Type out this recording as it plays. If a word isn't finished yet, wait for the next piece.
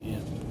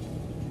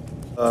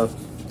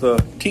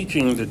The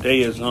teaching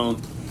today is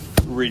on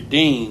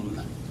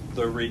redeem,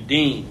 the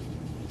redeemed,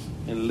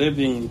 and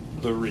living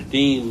the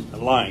redeemed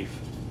life.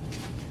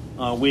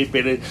 We've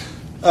been in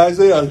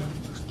Isaiah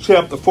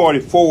chapter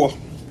 44,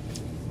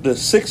 the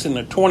 6th and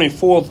the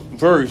 24th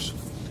verse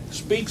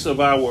speaks of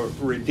our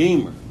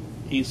Redeemer.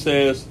 He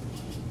says,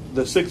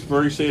 the 6th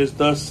verse says,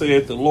 "Thus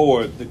saith the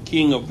Lord, the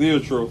King of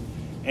Israel,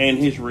 and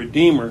his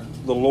Redeemer,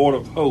 the Lord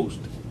of hosts.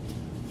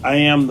 I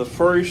am the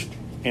first,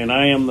 and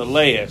I am the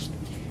last,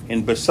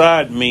 and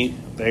beside me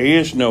there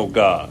is no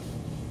God."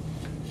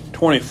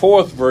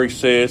 24th verse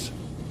says,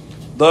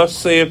 "Thus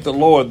saith the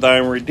Lord thy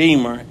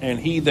Redeemer, and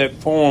he that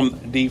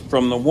formed thee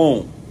from the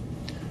womb.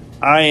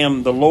 I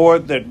am the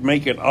Lord that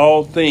maketh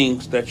all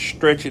things, that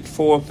stretcheth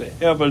forth the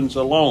heavens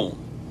alone,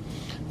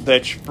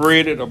 that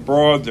spreadeth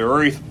abroad the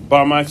earth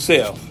by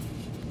myself."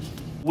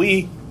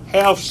 We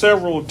have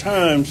several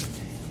times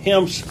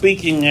him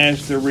speaking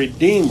as the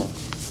Redeemer.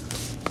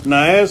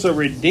 Now, as a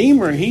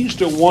Redeemer, he's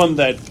the one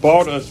that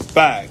bought us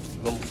back.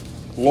 The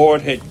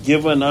Lord had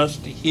given us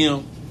to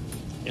him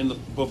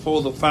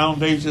before the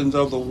foundations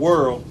of the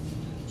world.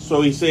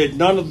 So he said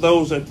none of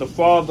those that the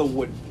Father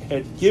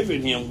had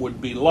given him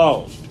would be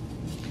lost.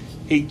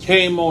 He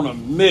came on a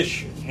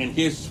mission, and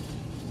his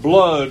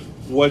blood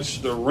was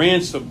the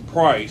ransom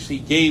price. He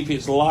gave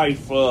his life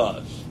for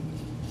us.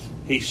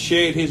 He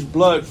shed his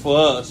blood for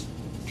us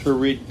to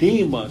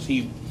redeem us.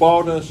 He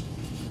bought us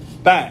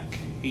back.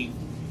 He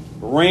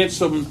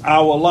ransomed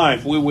our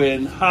life. We were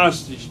in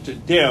hostage to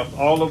death.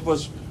 All of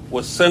us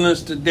were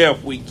sentenced to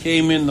death. We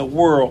came in the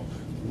world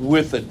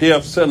with a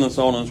death sentence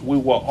on us. We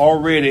were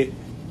already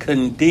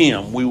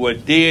condemned. We were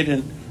dead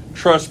in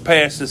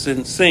trespasses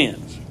and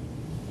sins.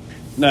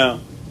 Now,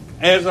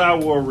 as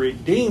our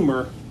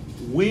Redeemer,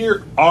 we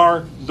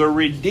are the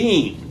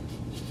redeemed.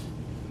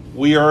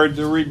 We are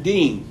the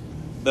redeemed.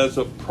 There's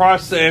a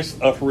process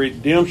of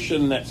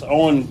redemption that's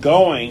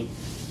ongoing,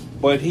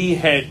 but he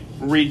had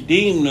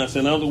redeemed us.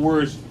 In other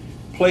words,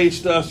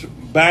 placed us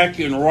back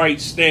in right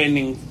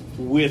standing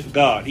with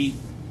God. He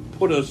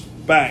put us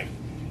back.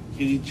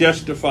 He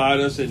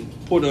justified us and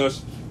put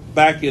us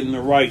back in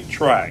the right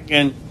track.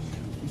 And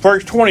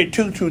verse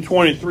 22 to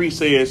 23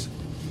 says,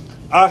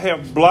 "I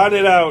have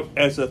blotted out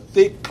as a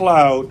thick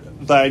cloud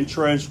thy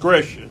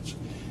transgressions,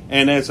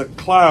 and as a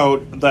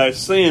cloud thy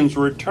sins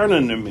return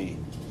unto me.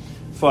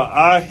 For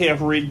I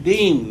have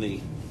redeemed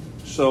thee."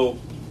 So,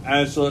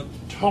 as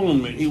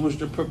atonement, he was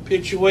the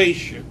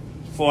propitiation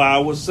for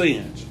our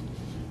sins.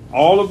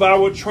 All of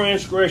our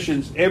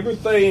transgressions,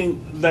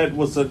 everything that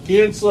was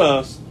against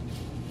us,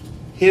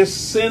 his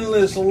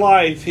sinless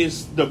life,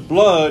 the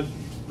blood,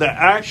 the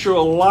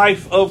actual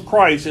life of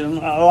Christ. And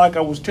like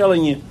I was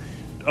telling you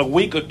a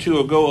week or two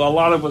ago, a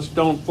lot of us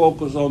don't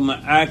focus on the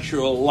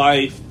actual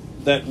life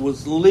that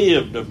was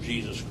lived of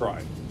Jesus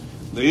Christ.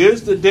 There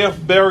is the death,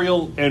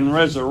 burial, and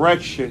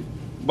resurrection,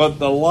 but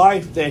the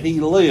life that he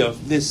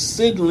lived, this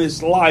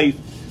sinless life,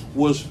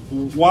 was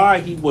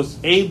why he was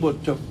able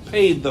to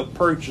pay the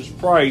purchase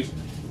price,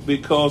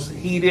 because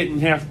he didn't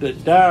have to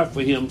die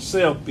for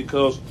himself,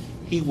 because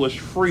he was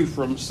free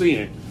from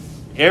sin.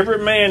 Every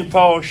man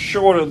falls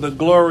short of the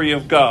glory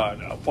of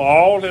God. For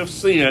all have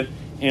sinned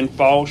and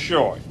fall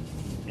short,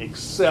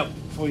 except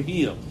for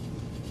him.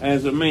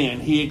 As a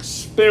man, he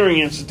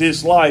experienced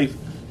this life,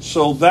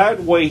 so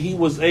that way he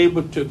was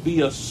able to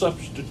be a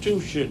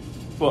substitution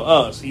for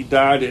us. He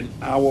died in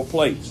our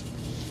place.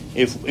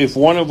 If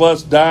one of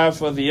us died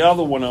for the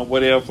other one or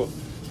whatever,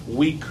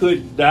 we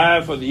could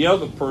die for the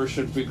other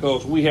person,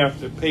 because we have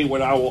to pay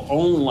with our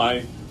own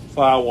life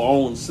for our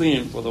own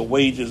sin, for the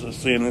wages of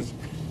sin is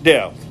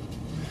death.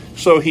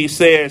 So he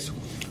says,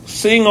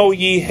 "Sing, O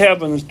ye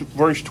heavens,"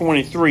 verse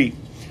 23,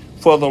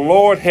 "for the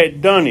Lord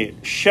had done it.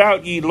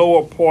 Shout, ye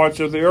lower parts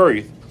of the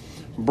earth.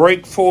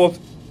 Break forth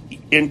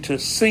into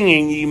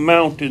singing, ye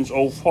mountains,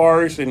 O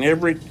forest, and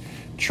every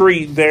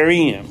tree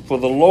therein. For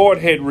the Lord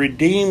had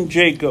redeemed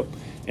Jacob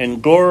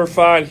and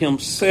glorified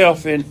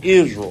himself in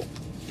Israel."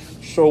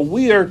 So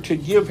we are to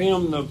give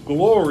him the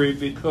glory,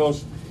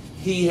 because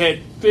he had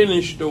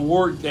finished the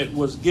work that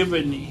was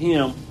given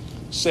him.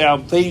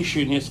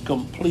 Salvation is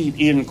complete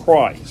in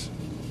Christ.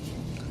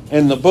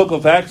 In the book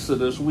of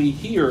Exodus, we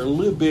hear a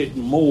little bit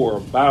more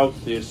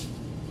about this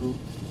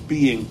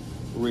being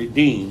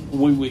redeemed.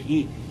 We were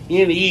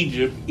in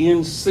Egypt,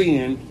 in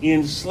sin,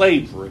 in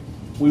slavery.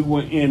 We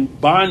were in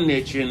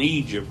bondage in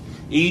Egypt.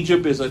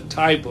 Egypt is a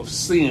type of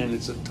sin.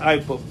 It's a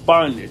type of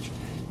bondage,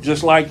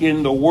 just like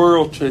in the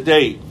world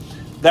today.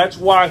 That's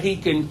why he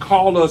can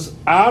call us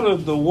out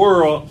of the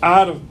world,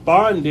 out of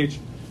bondage,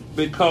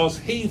 because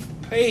he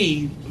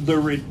paid the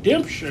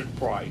redemption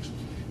price.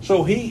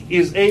 So he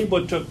is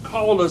able to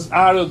call us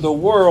out of the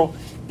world,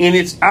 and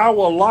it's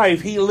our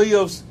life. He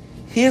lives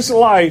his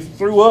life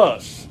through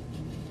us.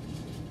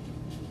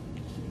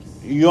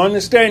 You're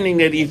understanding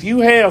that if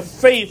you have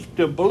faith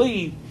to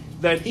believe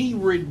that he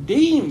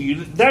redeemed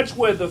you, that's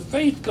where the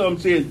faith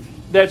comes in.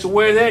 That's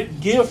where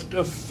that gift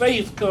of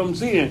faith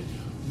comes in.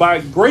 By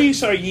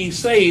grace are ye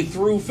saved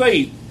through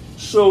faith.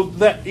 So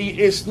that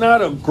it's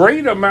not a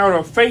great amount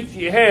of faith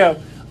you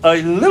have.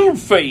 A little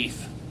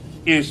faith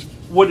is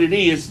what it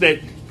is, that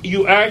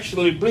you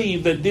actually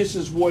believe that this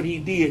is what he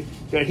did,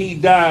 that he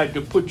died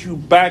to put you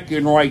back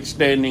in right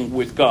standing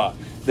with God,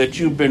 that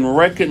you've been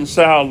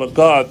reconciled to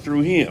God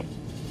through him.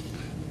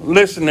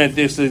 Listen at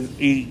this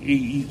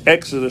in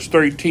Exodus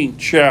 13th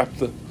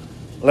chapter,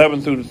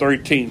 11 through the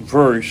 13th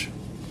verse.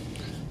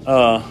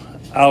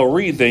 I'll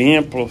read the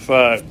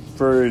Amplified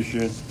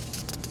Version.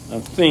 I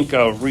think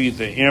I'll read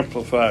the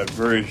Amplified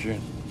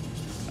Version.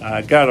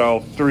 I got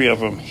all three of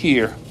them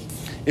here.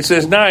 It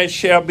says, "Now it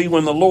shall be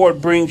when the Lord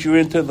brings you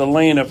into the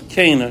land of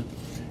Canaan,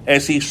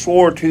 as he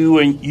swore to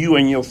you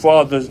and your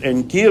fathers,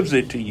 and gives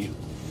it to you."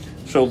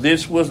 So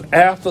this was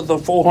after the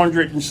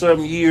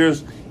 407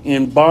 years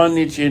in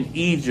bondage in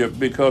Egypt,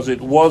 because it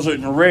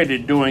wasn't ready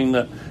during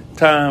the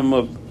time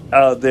of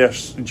their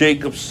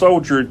Jacob's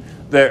sojourn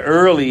there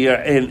earlier,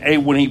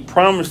 and when he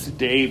promised it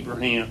to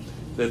Abraham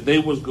that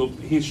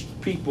his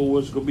people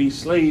was going to be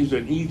slaves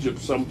in Egypt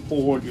some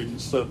 400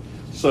 and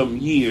some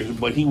years,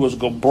 but he was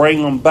going to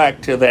bring them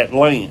back to that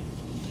land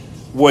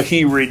where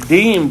he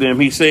redeemed them.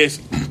 He says,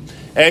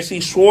 "As he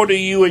swore to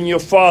you and your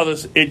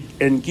fathers,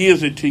 and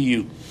gives it to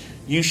you,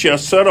 you shall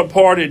set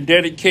apart and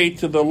dedicate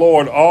to the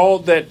Lord all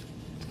that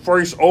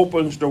first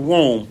opens the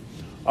womb.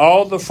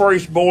 All the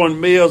firstborn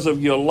males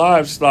of your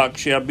livestock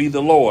shall be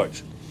the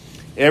Lord's.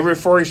 Every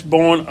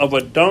firstborn of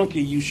a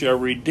donkey you shall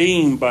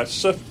redeem by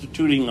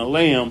substituting a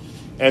lamb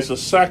as a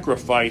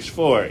sacrifice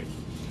for it.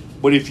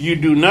 But if you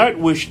do not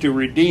wish to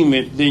redeem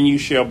it, then you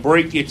shall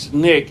break its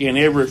neck, and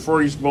every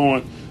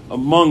firstborn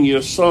among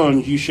your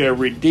sons you shall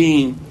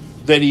redeem,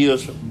 that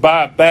is,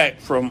 buy back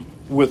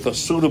with a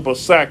suitable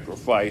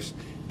sacrifice.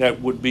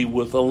 That would be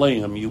with a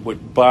lamb. You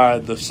would buy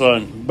the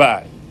son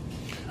back."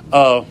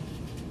 The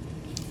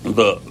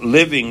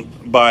Living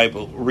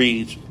Bible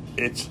reads,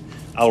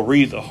 I'll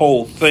read the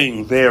whole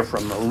thing there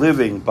from the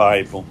Living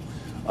Bible,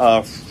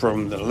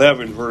 from the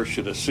 11th verse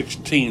to the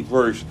 16th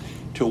verse,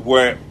 to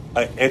where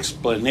an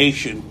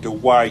explanation to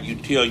why you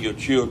tell your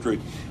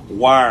children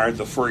why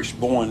the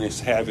firstborn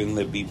is having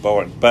to be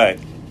bought back,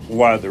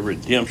 why the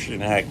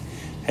Redemption Act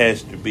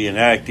has to be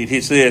enacted. He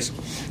says,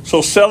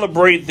 "So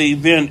celebrate the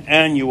event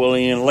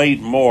annually in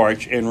late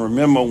March, and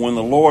remember when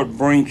the Lord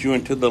brings you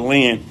into the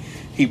land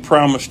he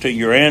promised to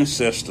your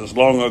ancestors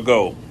long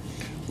ago.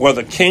 Where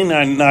the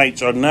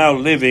Canaanites are now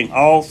living,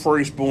 all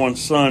firstborn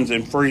sons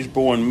and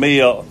firstborn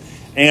male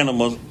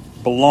animals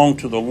belong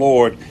to the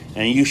Lord,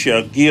 and you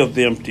shall give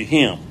them to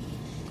him.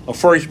 A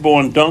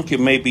firstborn donkey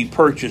may be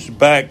purchased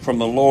back from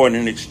the Lord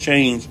in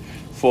exchange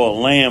for a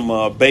lamb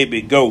or a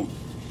baby goat.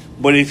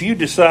 But if you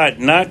decide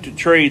not to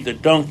trade, the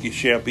donkey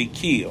shall be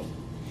killed.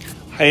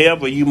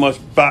 However, you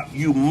must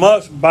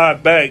buy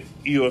back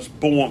your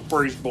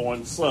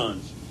firstborn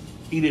sons."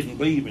 He didn't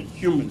believe in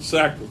human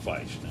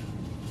sacrifice now.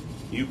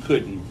 You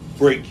couldn't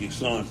break your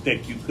son's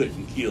neck. You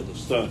couldn't kill the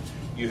son.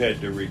 You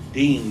had to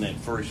redeem that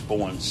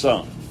firstborn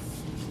son.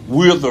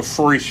 We're the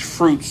first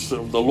fruits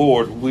of the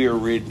Lord. We're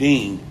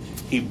redeemed.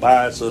 He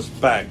buys us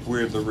back.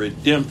 We're the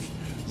redemption,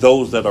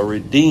 those that are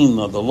redeemed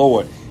of the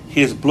Lord.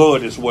 His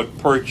blood is what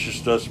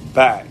purchased us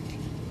back.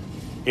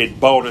 It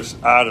bought us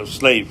out of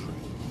slavery.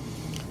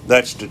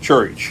 That's the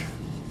church.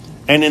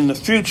 And in the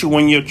future,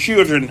 when your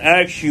children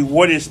ask you,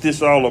 "What is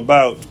this all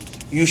about?"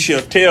 you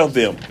shall tell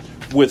them,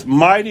 "With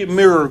mighty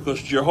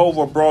miracles,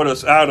 Jehovah brought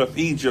us out of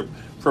Egypt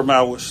from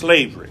our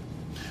slavery.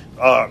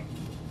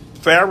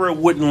 Pharaoh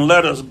wouldn't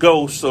let us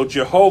go, so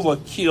Jehovah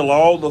killed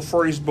all the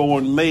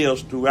firstborn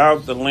males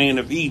throughout the land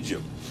of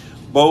Egypt,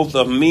 both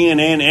of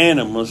men and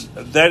animals.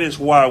 That is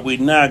why we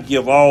now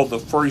give all the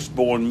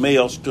firstborn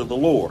males to the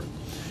Lord,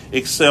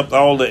 except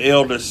all the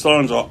elder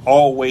sons are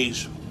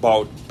always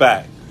bought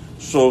back."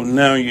 So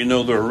now you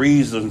know the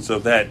reasons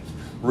of that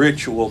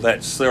ritual,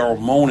 that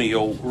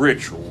ceremonial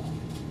ritual.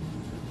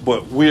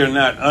 But we're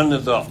not under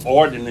the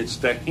ordinance.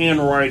 The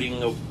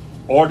handwriting of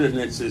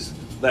ordinances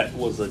that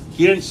was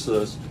against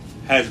us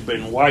has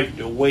been wiped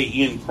away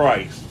in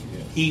Christ.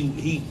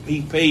 He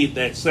paid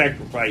that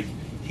sacrifice.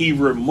 He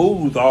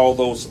removed all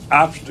those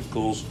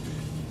obstacles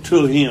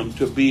to him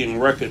to being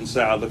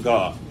reconciled to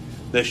God.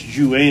 That's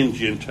Jew and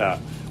Gentile.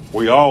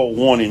 We all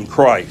one in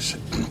Christ.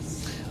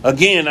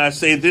 Again, I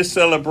say this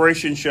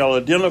celebration shall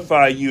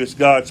identify you as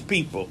God's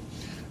people,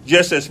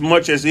 just as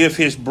much as if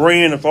his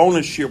brand of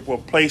ownership were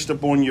placed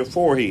upon your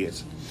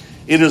foreheads.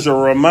 It is a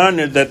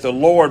reminder that the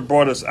Lord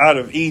brought us out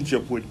of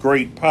Egypt with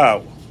great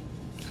power.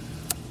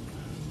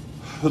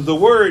 The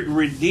word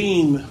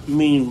redeem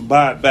means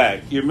buy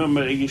back. You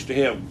remember they used to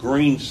have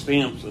green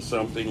stamps or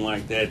something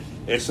like that,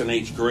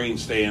 S&H green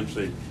stamps,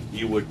 and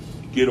you would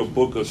get a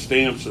book of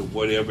stamps or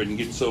whatever and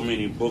get so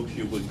many books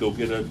you would go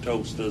get a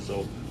Toasters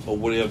or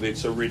whatever.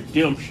 It's a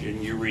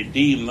redemption. You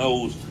redeem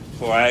those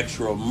for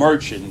actual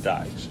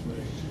merchandise.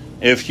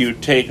 If you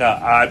take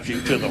an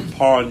object to the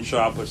pawn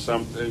shop or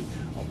something,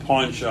 a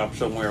pawn shop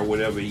somewhere or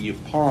whatever, you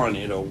pawn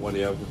it or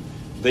whatever,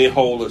 they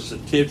hold a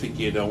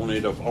certificate on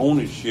it of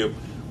ownership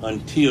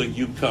until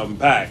you come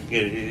back.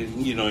 It's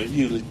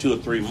usually 2 or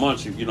 3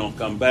 months. If you don't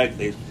come back,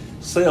 they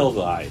sell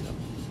the item.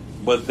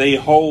 But they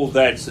hold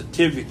that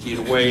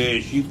certificate,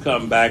 whereas you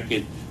come back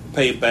and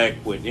pay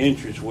back with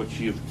interest what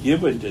you've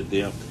given to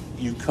them.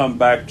 You come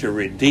back to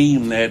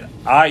redeem that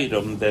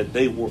item that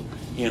they were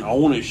in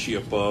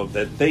ownership of,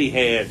 that they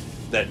had,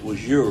 that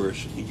was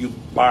yours. You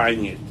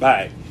buying it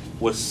back.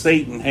 What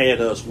Satan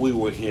had us, we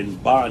were in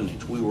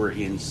bondage. We were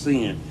in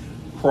sin.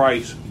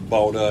 Christ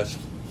bought us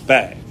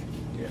back.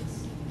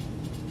 Yes.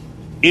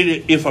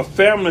 If a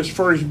family's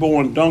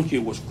firstborn donkey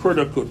was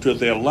critical to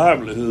their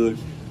livelihood,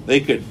 they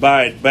could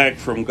buy it back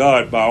from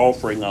God by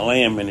offering a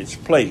lamb in its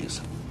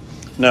place.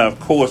 Now, of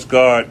course,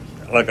 God,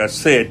 like I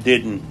said,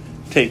 didn't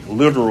take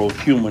literal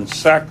human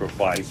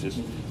sacrifices,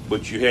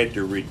 but you had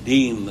to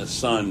redeem the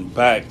son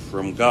back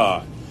from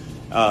God.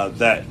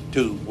 That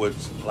too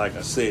was, like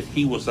I said,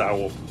 he was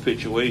our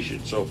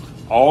propitiation. So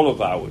all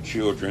of our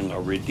children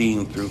are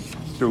redeemed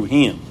through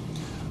him.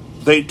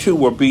 They too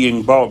were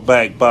being bought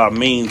back by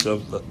means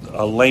of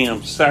a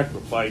lamb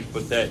sacrifice,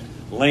 but that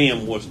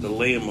lamb was the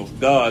Lamb of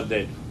God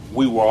that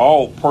we were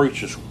all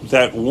purchased,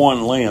 that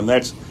one lamb.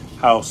 That's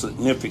how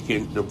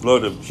significant the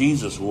blood of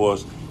Jesus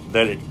was,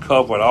 that it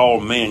covered all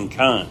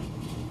mankind.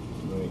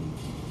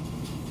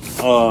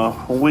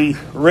 We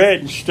read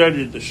and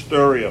studied the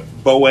story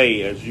of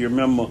Boaz. You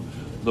remember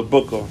the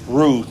book of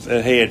Ruth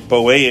that had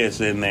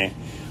Boaz in there.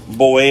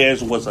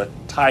 Boaz was a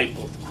type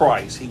of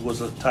Christ. He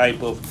was a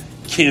type of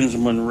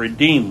kinsman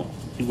redeemer.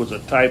 He was a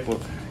type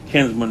of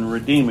kinsman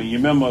redeemer. You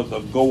remember the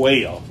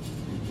Goel.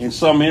 In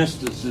some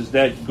instances,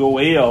 that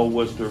Goel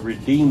was the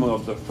redeemer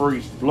of the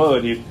first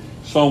blood. If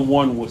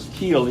someone was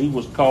killed, he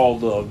was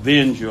called the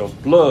avenger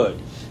of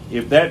blood.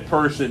 If that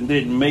person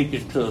didn't make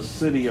it to a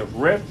city of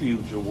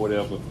refuge or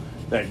whatever,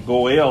 that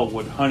Goel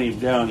would hunt him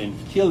down and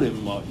kill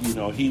him.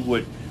 He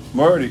would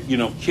murder,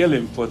 kill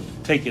him for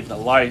taking the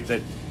life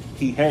that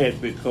he had,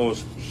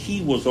 because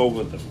he was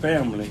over the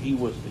family. He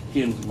was the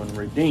kinsman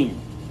redeemer.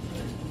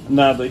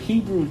 Now, the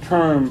Hebrew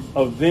term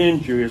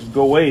avenger is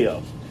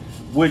Goel,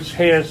 which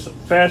has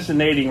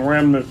fascinating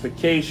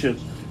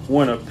ramifications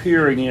when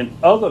appearing in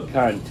other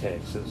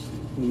contexts,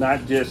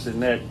 not just in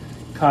that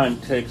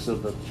context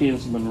of the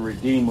kinsman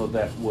redeemer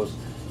that was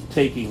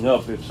taking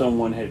up if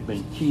someone had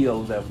been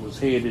killed, that was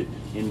headed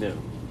in the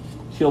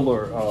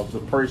killer of the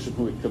person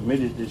who had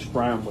committed this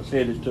crime was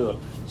headed to a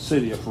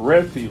city of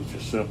refuge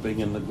or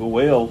something, and the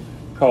Goel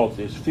called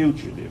this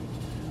fugitive.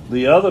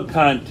 The other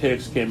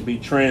context can be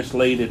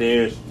translated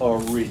as a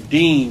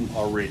redeem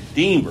or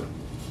redeemer.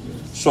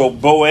 So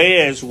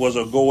Boaz was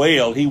a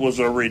Goel, he was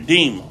a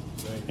redeemer.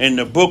 In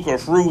the book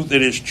of Ruth,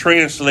 it is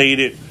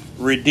translated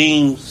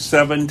redeemed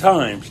 7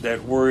 times,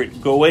 that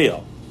word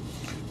Goel.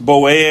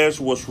 Boaz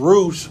was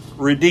Ruth's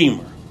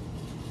redeemer.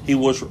 He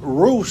was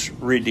Ruth's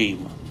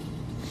redeemer.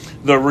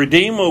 The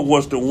redeemer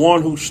was the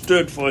one who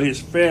stood for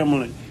his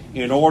family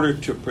in order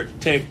to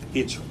protect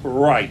its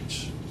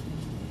rights.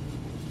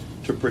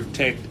 To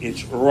protect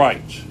its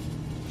rights.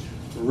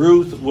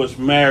 Ruth was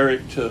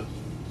married to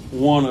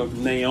one of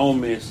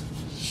Naomi's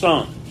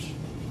sons.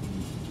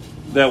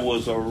 There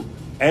was an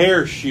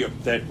heirship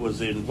that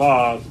was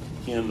involved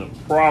in the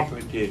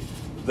property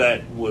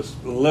that was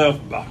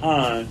left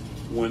behind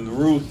when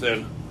Ruth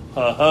and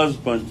her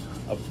husband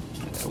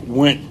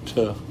went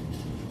to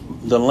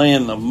the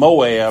land of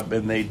Moab,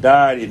 and they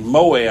died in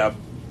Moab,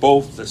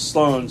 both the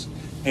sons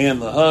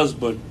and the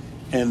husband,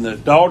 and the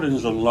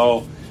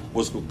daughters-in-law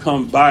was going to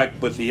come back,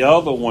 but the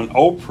other one,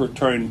 Oprah,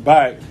 turned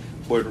back,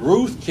 but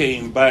Ruth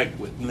came back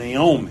with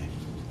Naomi.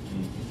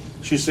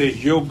 She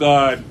says, your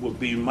God will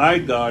be my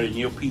God and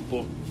your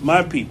people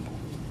my people.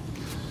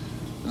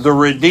 The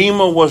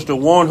Redeemer was the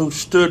one who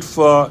stood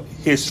for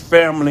his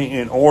family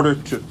in order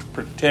to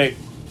protect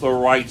the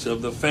rights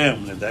of the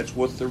family. That's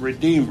what the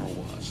Redeemer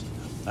was.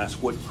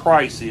 That's what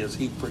Christ is.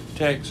 He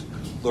protects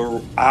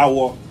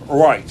our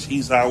rights.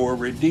 He's our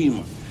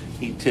Redeemer.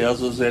 He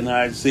tells us in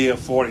Isaiah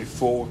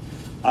 44,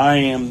 I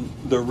am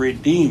the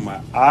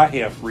Redeemer. I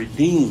have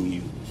redeemed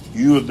you.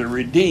 You are the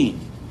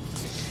redeemed.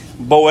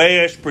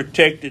 Boaz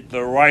protected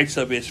the rights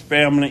of his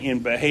family in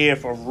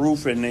behalf of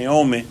Ruth and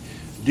Naomi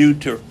due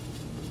to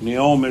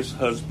Naomi's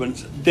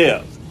husband's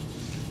death.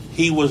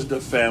 He was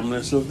the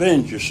family's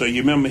avenger. So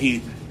you remember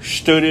he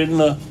stood in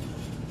the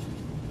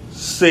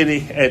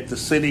city, at the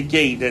city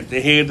gate, at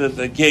the head of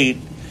the gate,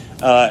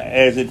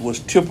 as it was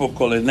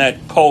typical in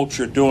that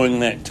culture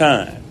during that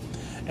time.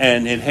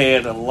 And it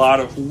had a lot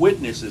of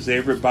witnesses.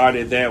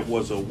 Everybody there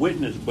was a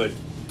witness, but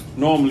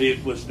normally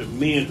it was the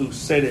men who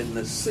sat in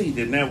the seat,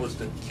 and that was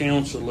the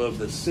council of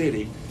the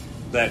city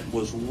that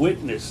was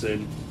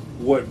witnessing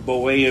what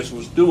Boaz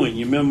was doing.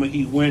 You remember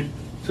he went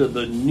to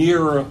the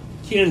nearer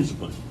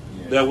kinsman.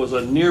 Yeah. There was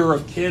a nearer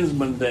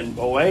kinsman than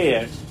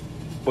Boaz,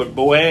 but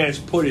Boaz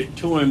put it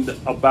to him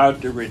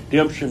about the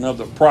redemption of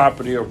the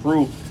property of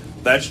Ruth.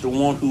 That's the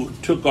one who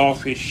took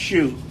off his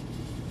shoe,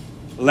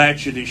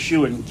 latched his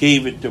shoe, and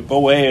gave it to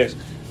Boaz.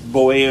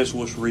 Boaz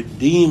was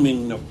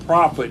redeeming the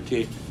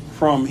property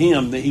from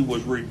him, that he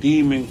was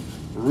redeeming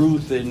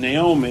Ruth and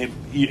Naomi,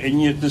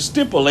 and the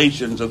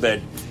stipulations of that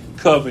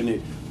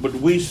covenant. But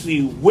we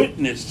see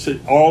witness to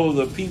all of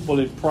the people.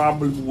 It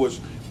probably was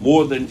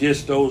more than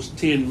just those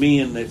 10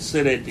 men that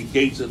sit at the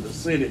gates of the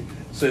city,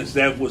 since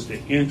that was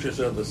the interest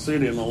of the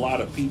city, and a lot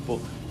of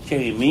people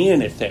came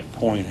in at that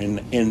point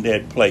in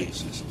that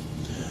places.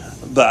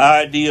 The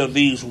idea of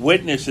these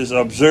witnesses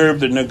observed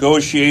the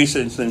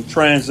negotiations and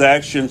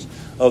transactions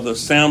of the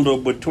sandal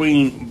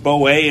between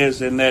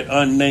Boaz and that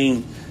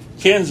unnamed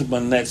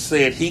kinsman that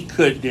said he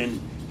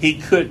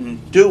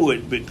couldn't do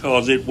it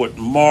because it would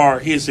mar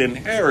his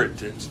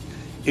inheritance.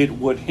 It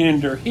would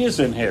hinder his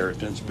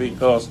inheritance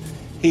because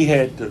he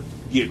had to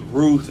get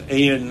Ruth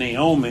and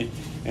Naomi,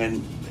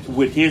 and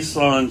with his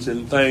sons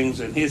and things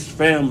and his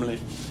family,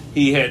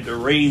 he had to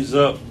raise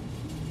up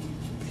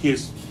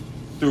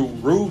through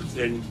Ruth,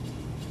 and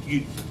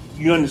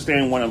you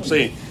understand what I'm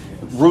saying.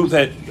 Ruth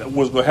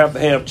was going to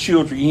have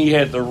children. He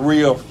had the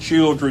real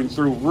children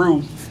through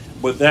Ruth,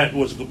 but that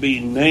was going to be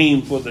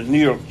named for the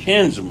near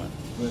kinsman.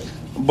 Right.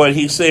 But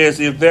he says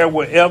if there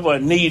were ever a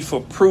need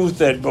for proof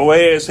that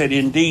Boaz had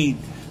indeed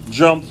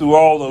jumped through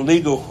all the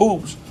legal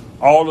hoops,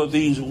 all of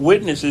these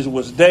witnesses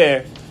was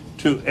there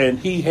and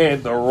he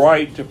had the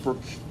right to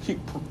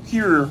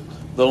procure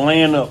the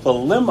land of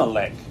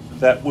Elimelech.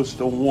 That was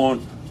the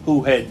one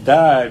who had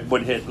died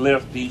but had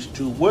left these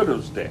two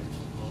widows there.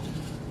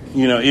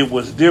 You know, it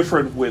was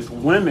different with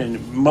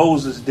women.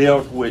 Moses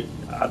dealt with,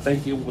 I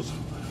think it was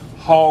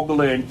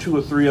Hogla and 2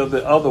 or 3 of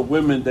the other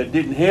women that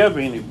didn't have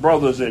any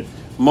brothers, and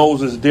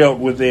Moses dealt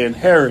with their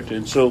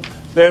inheritance. So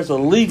there's a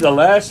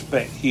legal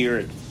aspect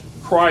here.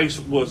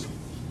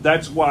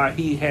 That's why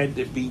he had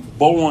to be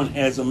born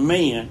as a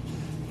man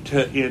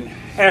to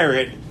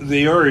inherit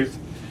the earth.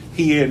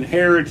 He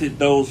inherited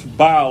those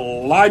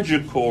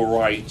biological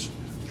rights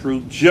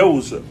through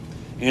Joseph.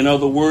 In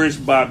other words,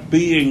 by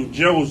being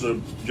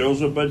Joseph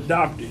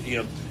adopted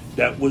him.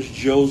 That was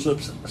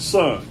Joseph's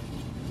son.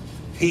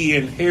 He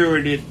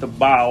inherited the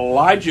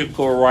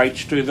biological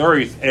rights to the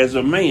earth as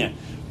a man,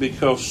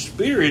 because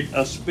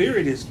a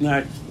spirit is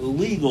not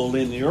legal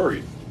in the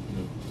earth.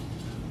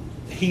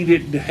 He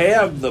didn't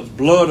have the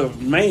blood of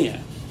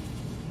man.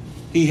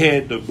 He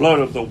had the blood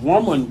of the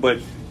woman, but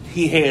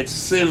he had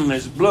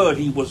sinless blood.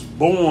 He was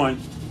born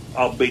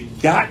a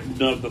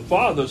begotten of the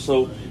Father.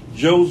 So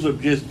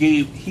Joseph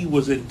he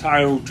was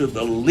entitled to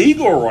the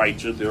legal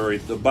rights of the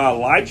earth, the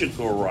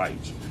biological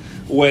rights,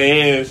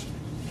 whereas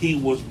he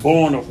was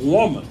born of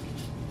woman.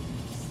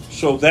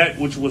 So that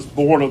which was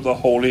born of the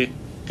Holy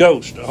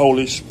Ghost, the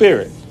Holy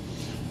Spirit.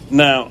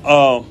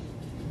 Now,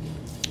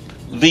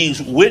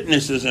 these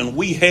witnesses, and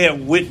we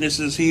have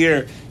witnesses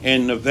here,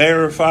 and to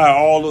verify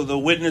all of the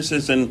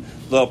witnesses, and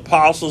the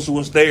apostles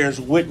was there as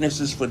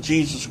witnesses for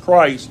Jesus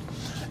Christ.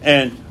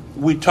 And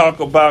we talk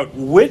about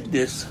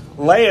witness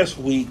last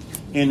week,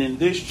 and in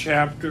this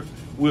chapter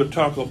we'll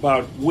talk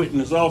about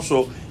witness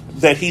also,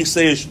 that he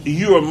says,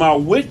 you are my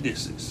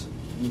witnesses.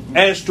 Mm-hmm.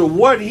 As to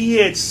what he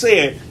had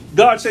said,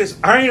 God says,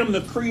 I am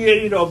the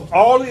creator of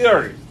all the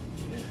earth.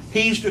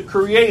 He's the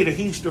creator.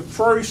 He's the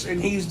first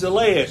and he's the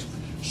last.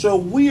 So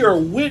we are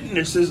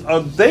witnesses,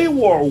 or they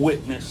were a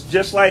witness,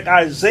 just like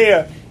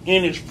Isaiah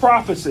in his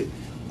prophecy.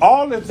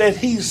 All of that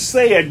he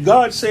said,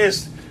 God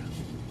says,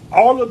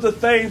 all of the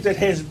things that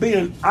has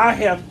been, I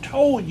have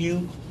told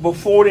you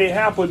before they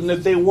happened,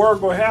 that they were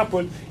going to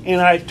happen, and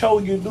I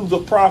told you through the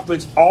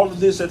prophets, all of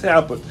this has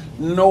happened.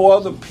 No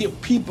other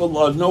people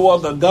or no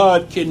other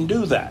God can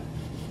do that.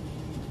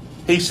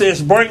 He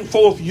says, bring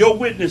forth your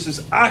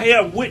witnesses. I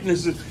have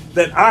witnesses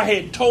that I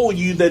had told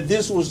you that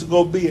this was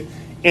going to be.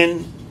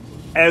 And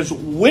as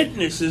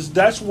witnesses,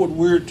 that's what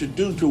we're to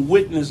do, to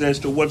witness as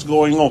to what's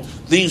going on.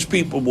 These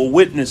people were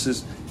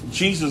witnesses.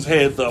 Jesus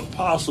had the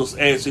apostles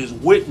as his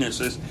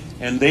witnesses,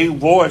 and their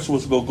voice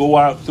was going to go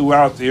out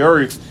throughout the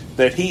earth,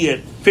 that he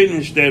had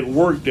finished that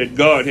work that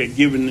God had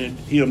given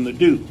him to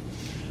do.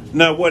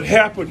 Now, what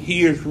happened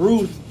here is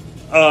Ruth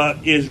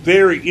is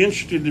very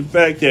interested in the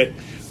fact that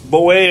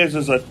Boaz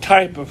is a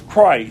type of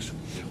Christ.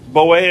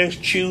 Boaz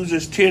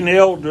chooses 10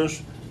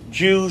 elders,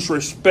 Jews,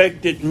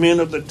 respected men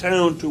of the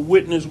town, to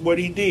witness what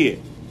he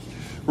did.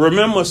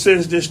 Remember,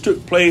 since this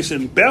took place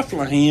in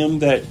Bethlehem,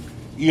 that,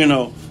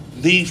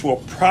 these were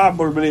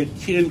probably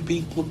kin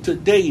people to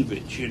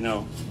David,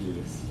 Yes.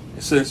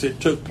 Since it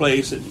took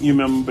place, you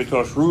remember,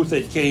 because Ruth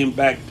had came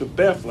back to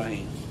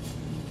Bethlehem.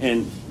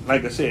 And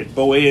like I said,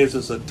 Boaz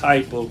is a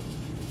type of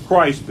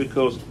Christ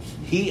because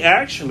he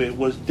actually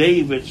was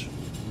David's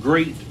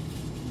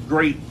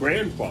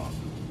great-great-grandfather.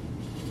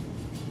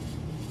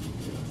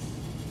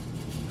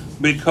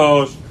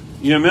 Because,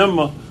 you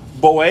remember,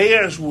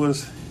 Boaz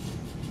was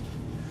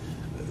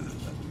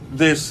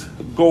this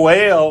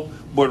Goel,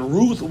 but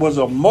Ruth was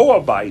a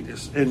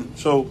Moabitess. And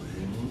so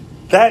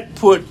that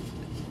put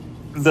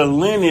the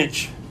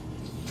lineage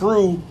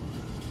through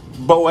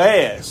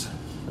Boaz.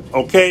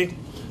 Okay?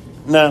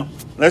 Now,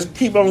 let's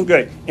keep on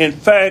going. In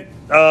fact,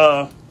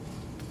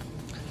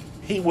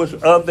 he was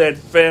of that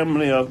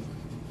family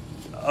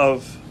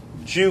of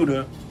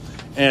Judah.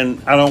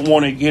 And I don't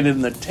want to get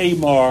into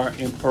Tamar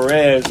and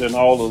Perez and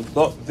all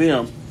of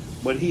them,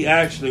 but he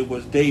actually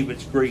was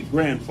David's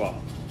great-grandfather.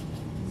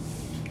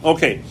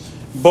 Okay,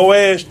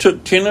 Boaz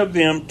took 10 of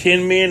them,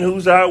 10 men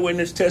whose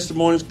eyewitness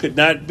testimonies could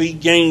not be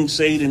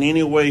gainsaid in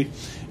any way,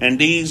 and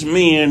these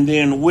men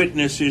then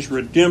witnessed his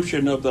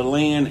redemption of the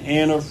land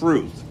and of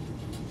Ruth.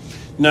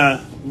 Now,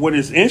 what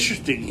is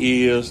interesting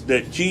is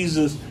that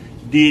Jesus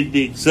did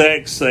the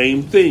exact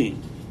same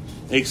thing,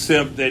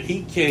 except that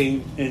he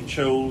came and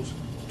chose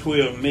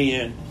 12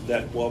 men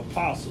that were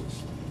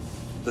apostles.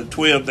 The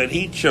 12 that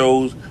he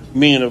chose,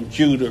 men of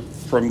Judah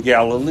from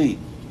Galilee.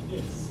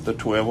 Yes. The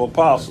 12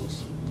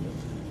 apostles.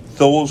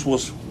 Those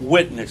was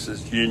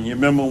witnesses. And you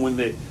remember when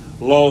they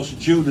lost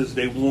Judas,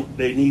 they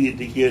needed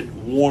to get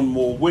one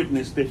more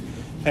witness. They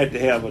had to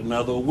have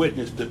another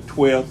witness, the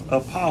 12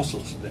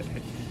 apostles.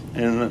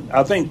 And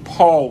I think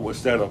Paul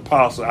was that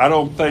apostle. I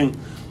don't think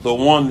the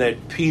one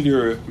that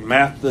Peter,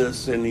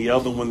 Malchus, and the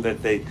other one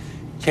that they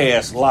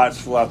cast lots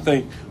for, I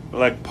think,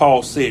 like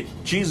Paul said,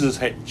 Jesus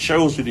had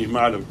chosen him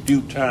out of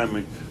due time,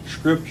 and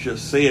Scripture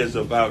says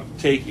about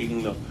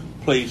taking the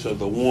place of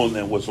the one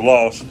that was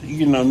lost.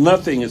 You know,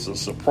 nothing is a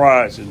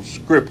surprise in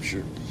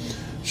Scripture.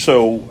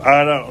 So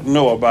I don't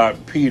know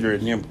about Peter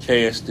and them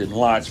casting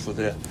lots for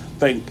that. I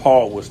think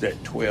Paul was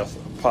that 12th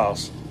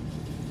apostle.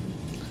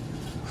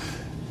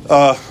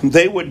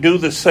 They would do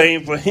the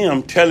same for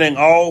him, telling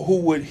all who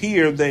would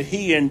hear that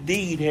he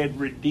indeed had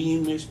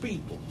redeemed his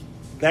people.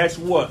 That's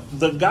what?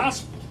 The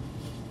gospel.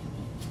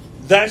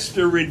 That's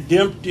the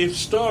redemptive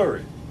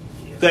story.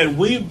 That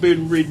we've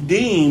been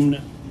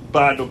redeemed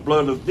by the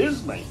blood of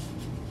this Lamb.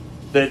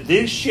 That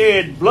this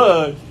shed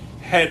blood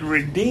had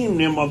redeemed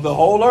them of the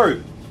whole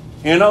earth.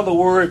 In other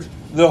words,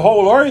 the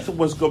whole earth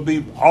was going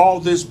to be all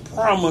these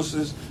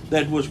promises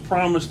that was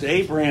promised to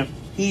Abraham.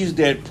 He's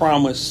that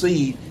promised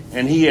seed,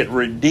 and he had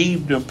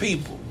redeemed the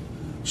people.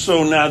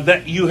 So now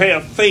that you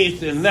have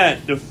faith in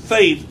that, the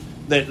faith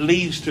that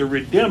leads to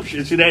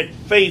redemption. See, that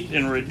faith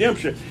in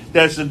redemption,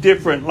 that's a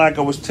different, like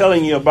I was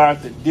telling you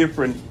about the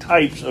different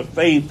types of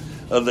faith,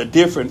 of the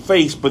different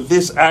faiths, but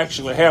this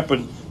actually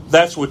happened.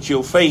 That's what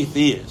your faith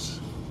is.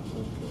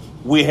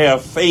 We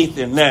have faith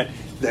in that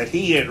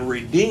he had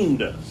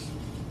redeemed us.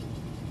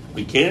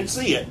 We can't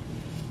see it,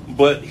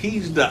 but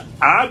he's the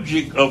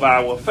object of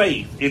our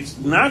faith. It's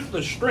not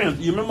the strength.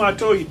 You remember I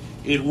told you,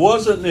 it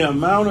wasn't the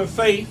amount of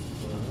faith.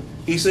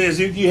 He says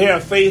if you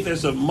have faith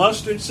as a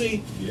mustard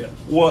seed,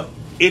 well,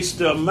 it's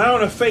the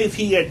amount of faith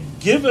he had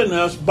given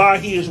us by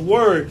his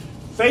word.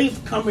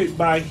 Faith cometh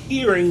by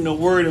hearing the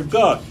word of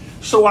God.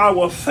 So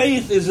our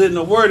faith is in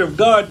the word of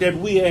God that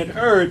we had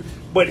heard,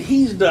 but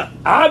he's the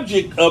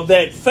object of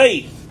that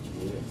faith.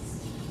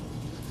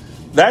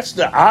 That's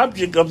the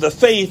object of the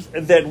faith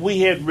that we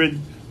had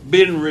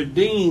been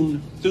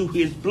redeemed through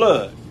his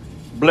blood.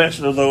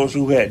 Blessed are those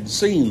who hadn't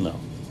seen them.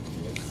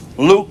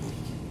 Luke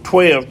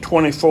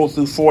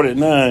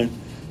 12:24-49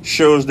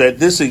 shows that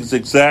this is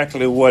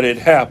exactly what had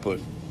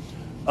happened.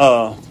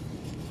 And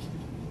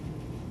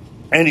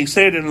he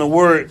said in the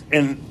word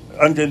and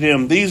unto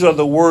them, these are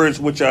the words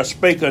which I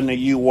spake unto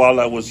you while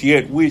I was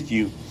yet with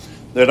you,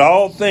 that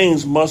all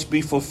things must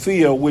be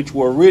fulfilled which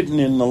were written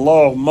in the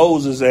law of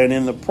Moses and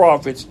in the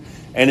prophets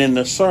and in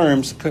the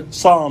Psalms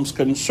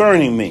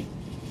concerning me.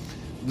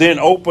 Then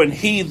opened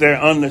he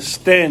their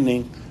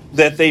understanding,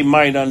 that they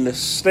might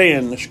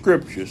understand the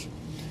Scriptures,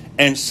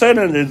 and said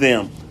unto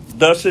them,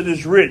 thus it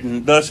is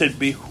written, thus it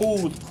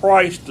behooved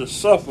Christ to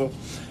suffer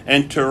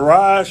and to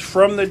rise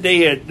from the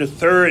dead the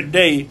third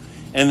day,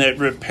 and that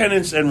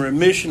repentance and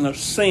remission of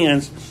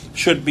sins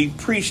should be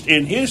preached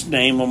in his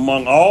name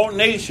among all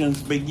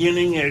nations,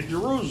 beginning at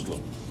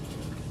Jerusalem.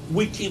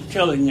 We keep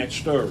telling that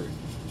story.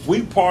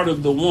 We part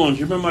of the ones.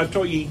 You remember I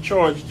told you he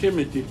charged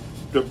Timothy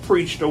to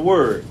preach the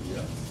word.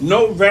 Yes.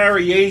 No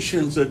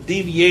variations or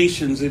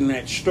deviations in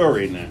that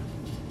story now.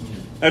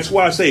 That's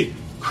why I say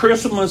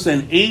Christmas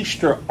and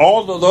Easter,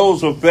 all of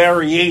those are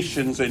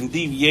variations and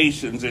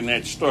deviations in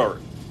that story.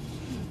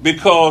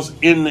 Because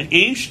in the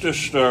Easter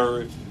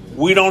story,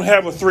 we don't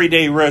have a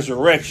 3-day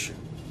resurrection.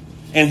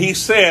 And he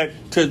said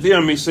to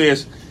them, he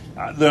says,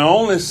 the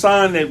only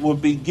sign that will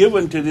be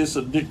given to this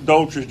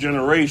adulterous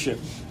generation,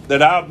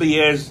 that I'll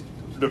be as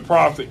the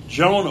prophet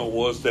Jonah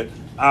was, that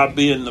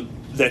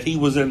that he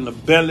was in the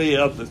belly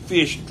of the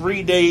fish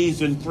 3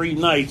 days and 3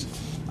 nights.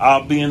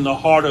 I'll be in the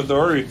heart of the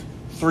earth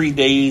 3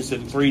 days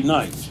and 3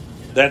 nights.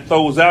 That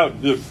throws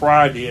out Good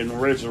Friday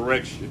and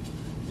Resurrection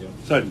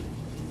Sunday.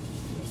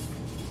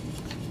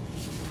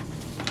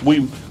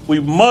 We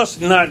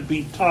must not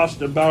be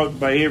tossed about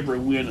by every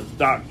wind of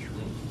doctrine.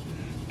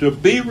 To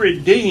be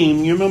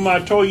redeemed, you remember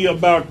I told you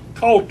about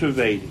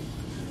cultivating.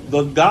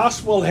 The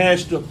gospel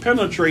has to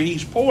penetrate.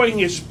 He's pouring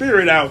his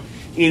spirit out.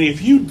 And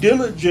if you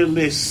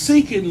diligently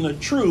seeking the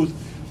truth,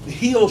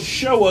 he'll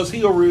show us,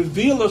 he'll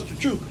reveal us the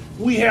truth.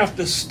 We have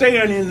to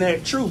stand in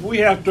that truth. We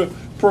have to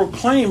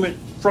proclaim it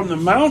from the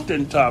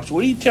mountaintops.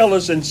 What he tell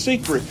us in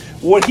secret,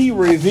 what he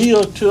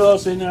revealed to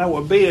us in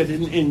our bed,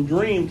 in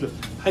dreams,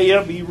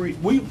 however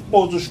we're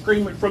supposed to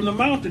scream it from the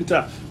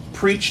mountaintop.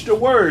 Preach the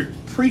word.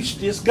 Preach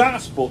this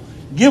gospel.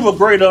 give a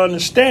greater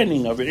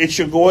understanding of it. It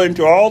should go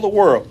into all the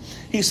world.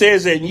 He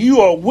says, and you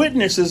are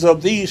witnesses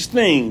of these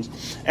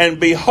things. And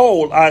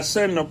behold, I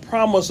send the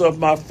promise of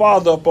my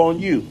Father upon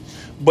you.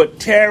 But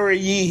tarry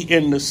ye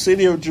in the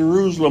city of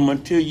Jerusalem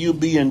until you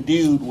be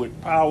endued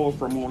with power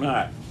from on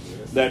high.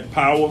 That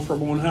power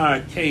from on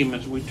high came,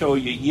 as we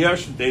told you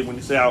yesterday, when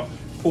he said, I'll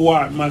pour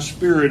out my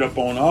spirit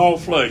upon all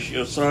flesh.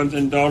 Your sons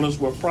and daughters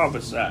will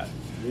prophesy.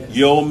 Yes.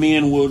 Your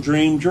men will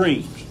dream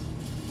dreams.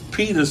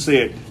 Peter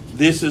said,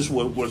 this is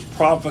what was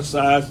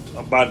prophesied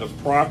by the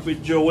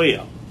prophet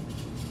Joel.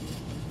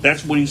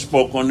 That's what he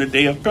spoke on the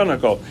day of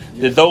Pentecost.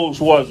 Yes. That those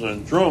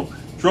wasn't drunk,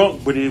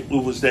 but it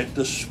was that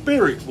the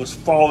Spirit was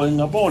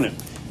falling upon him.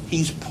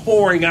 He's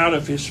pouring out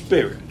of his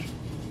Spirit.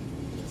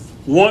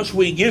 Once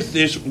we get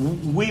this,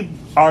 we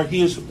are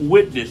his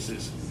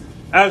witnesses.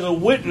 As a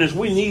witness,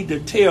 we need to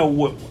tell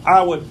what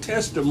our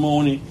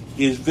testimony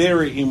is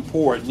very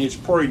important. It's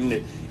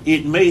pertinent.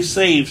 It may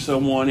save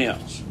someone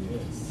else.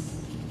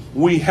 Yes.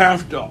 We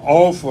have to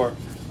offer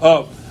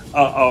up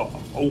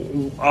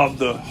of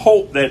the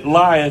hope that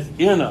lieth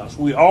in us.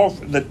 We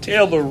offer to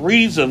tell the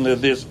reason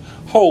of this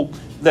hope,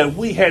 that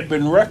we had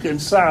been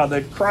reconciled,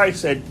 that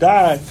Christ had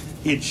died,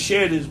 he'd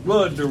shed his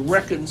blood to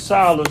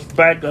reconcile us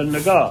back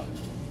unto God.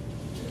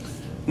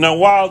 Now,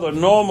 while the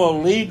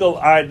normal legal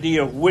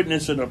idea of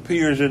witnessing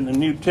appears in the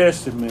New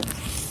Testament,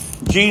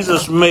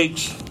 Jesus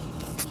makes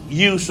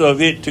use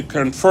of it to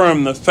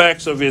confirm the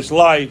facts of his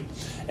life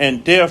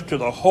and death to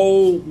the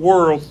whole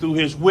world through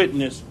his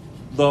witness,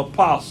 the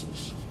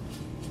apostles.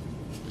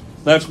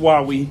 That's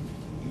why we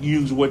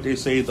use what they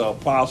say, the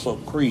Apostle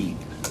Creed,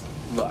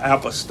 the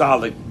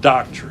apostolic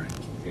doctrine.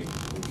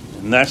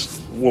 And that's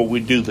what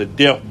we do, the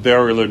death,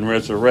 burial, and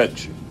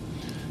resurrection.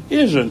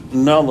 Here's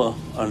another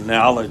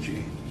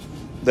analogy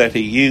that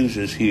he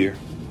uses here.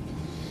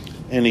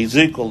 In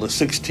Ezekiel, the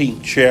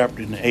 16th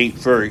chapter, and the 8th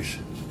verse.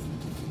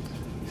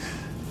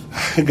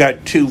 I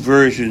got two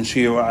versions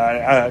here.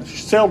 I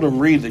seldom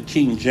read the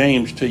King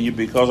James to you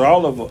because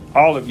all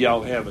of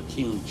y'all have a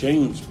King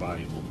James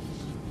Bible.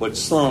 But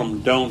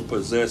some don't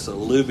possess a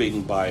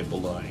living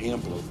Bible or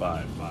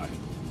amplified Bible.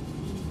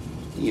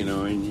 You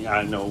know, and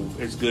I know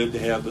it's good to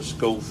have the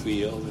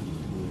Schofield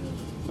and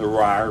the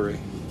Ryrie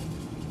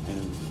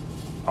and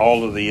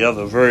all of the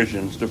other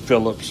versions, the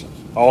Phillips,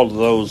 all of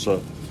those are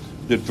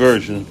good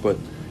versions. But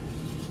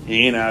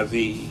the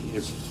NIV,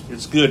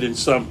 it's good in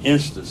some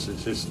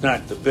instances. It's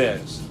not the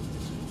best.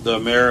 The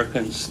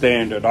American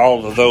Standard,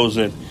 all of those.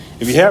 And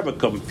if you have a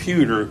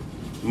computer,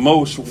 a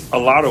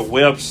lot of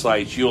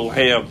websites, you'll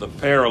have the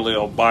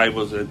parallel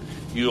Bibles and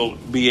you'll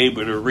be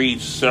able to read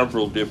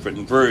several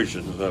different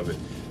versions of it.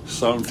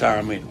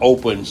 Sometimes it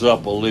opens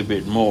up a little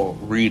bit more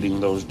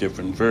reading those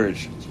different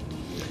versions.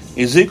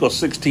 Ezekiel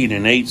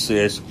 16:8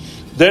 says,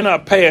 then I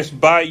passed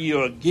by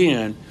you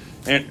again.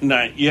 And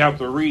now you have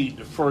to read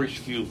the first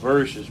few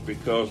verses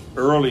because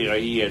earlier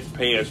he had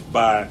passed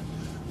by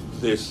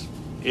this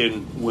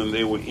when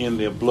they were in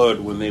their blood,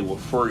 when they were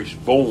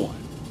first born.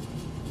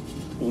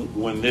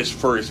 When this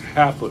first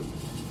happened,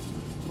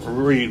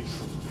 read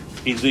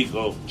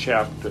Ezekiel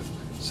chapter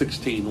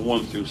 16,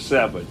 1 through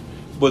 7.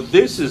 But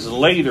this is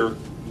later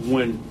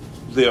when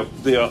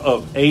they're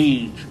of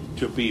age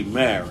to be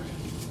married.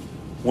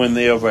 When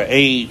they're of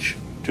age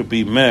to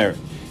be married.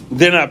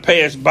 Then I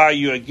passed by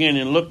you again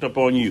and looked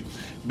upon you.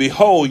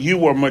 Behold, you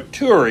were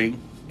maturing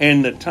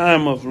in the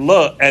time of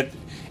love, at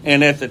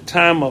the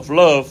time of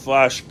love, for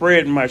I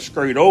spread my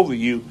skirt over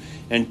you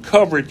and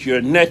covered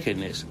your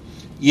nakedness.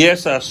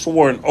 Yes, I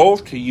swore an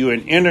oath to you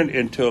and entered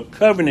into a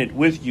covenant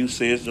with you,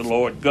 says the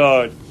Lord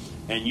God,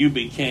 and you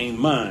became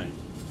mine.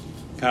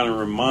 Kind of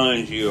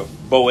reminds you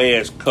of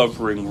Boaz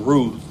covering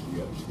Ruth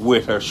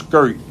with her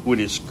skirt, with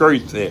his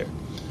skirt there.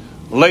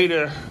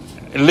 Later,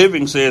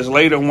 Living says,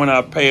 later when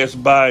I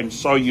passed by and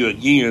saw you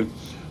again,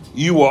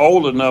 you were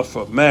old enough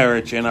for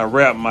marriage, and I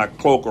wrapped my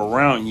cloak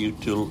around you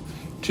to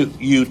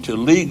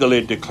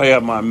legally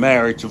declare my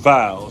marriage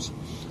vows.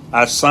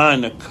 I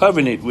signed a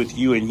covenant with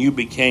you, and you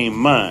became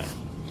mine.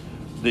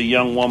 The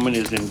young woman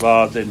is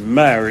involved in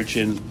marriage,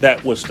 and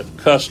that was the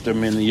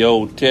custom in the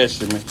Old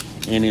Testament,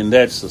 and in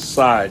that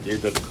society,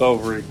 the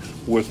covering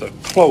with a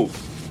cloak,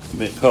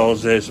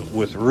 because as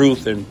with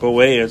Ruth and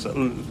Boaz,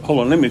 hold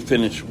on, let me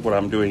finish what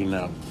I'm doing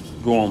now.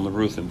 Go on the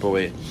Ruth and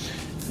Boaz.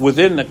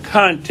 Within the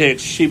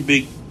context, she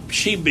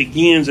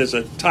begins as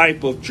a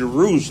type of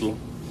Jerusalem,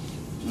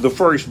 the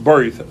first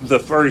birth, the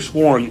first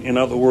one. In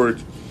other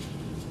words,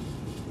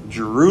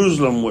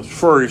 Jerusalem was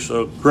first,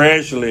 so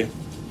gradually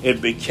it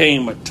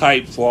became a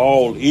type for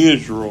all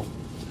Israel.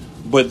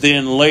 But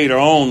then later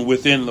on,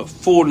 within the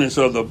fullness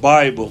of the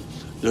Bible,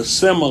 the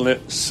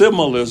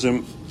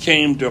symbolism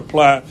came to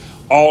apply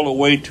all the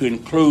way to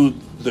include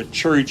the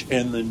church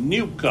and the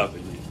new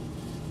covenant.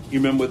 You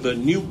remember the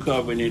new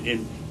covenant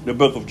in the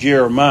book of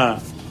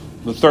Jeremiah,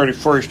 the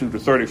 31st through the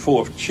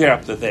 34th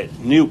chapter, that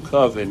new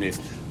covenant,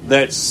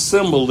 that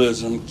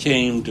symbolism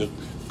came to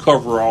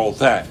cover all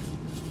that,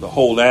 the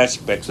whole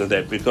aspects of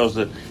that, because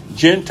the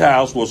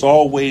Gentiles was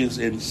always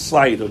in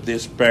sight of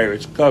this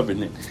marriage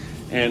covenant.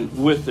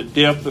 And with the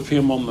death of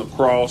him on the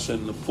cross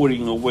and the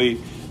putting away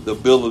the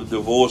bill of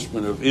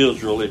divorcement of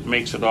Israel, it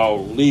makes it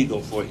all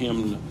legal for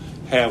him to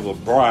have a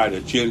bride, a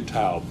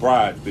Gentile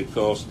bride,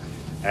 because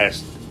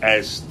as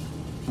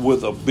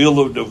with a bill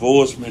of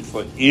divorcement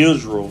for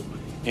Israel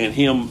and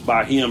him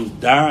by him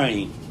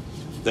dying,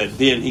 that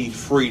then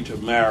he's free to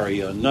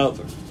marry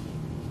another.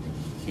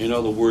 In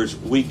other words,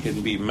 we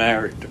can be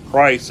married to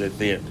Christ at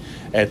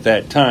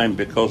that time,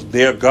 because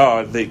their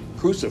God, they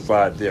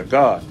crucified their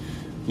God.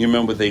 You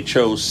remember they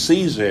chose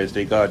Caesar as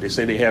their God. They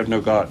say they have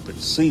no God but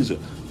Caesar.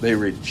 They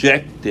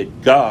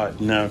rejected God.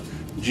 Now,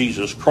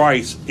 Jesus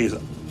Christ is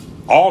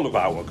all of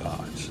our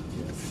gods.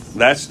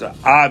 That's the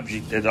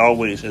object that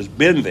always has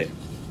been there.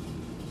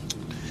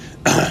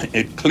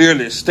 It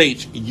clearly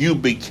states, you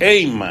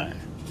became mine,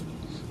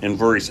 in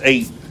verse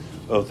 8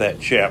 of that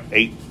chapter,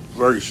 8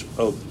 verse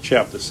of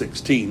chapter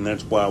 16.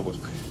 That's why I was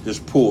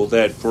just pulled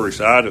that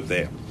verse out of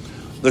there.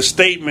 The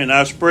statement,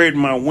 I spread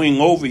my wing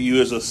over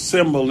you, is a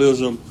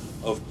symbolism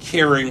of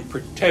caring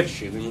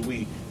protection. And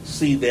we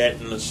see that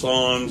in the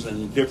Psalms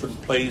and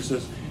different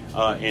places.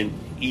 And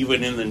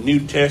even in the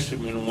New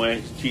Testament,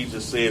 when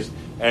Jesus says,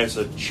 as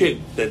a chick,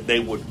 that they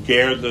would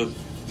gather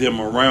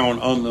them around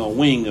on the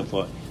wing. If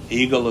an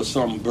eagle or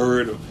some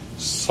bird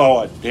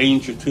saw a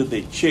danger to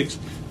their chicks,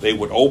 they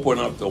would open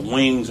up the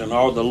wings and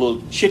all the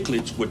little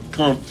chicklets would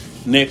come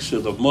next to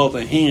the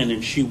mother hen,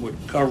 and she would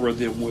cover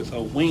them with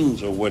her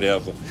wings or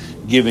whatever,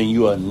 giving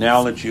you an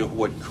analogy of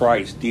what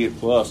Christ did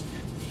for us.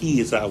 He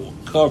is our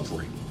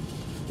covering.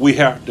 We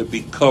have to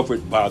be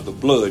covered by the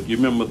blood. You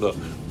remember the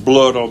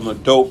blood on the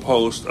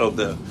doorpost of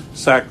the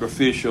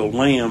sacrificial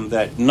lamb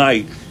that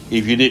night.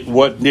 If you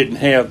didn't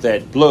have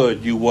that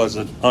blood, you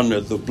wasn't under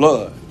the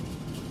blood.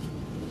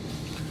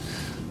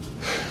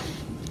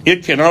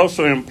 It can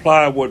also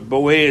imply what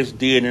Boaz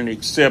did in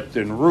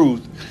accepting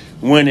Ruth,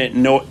 when at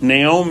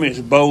Naomi's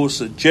bold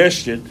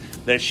suggestion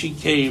that she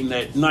came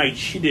that night.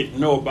 She didn't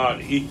know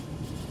about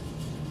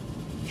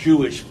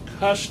Jewish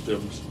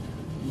customs,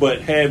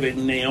 but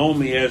having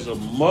Naomi as a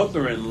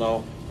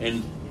mother-in-law,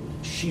 and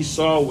she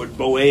saw what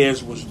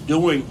Boaz was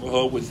doing for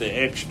her with the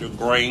extra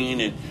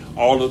grain and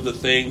all of the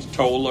things,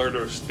 told her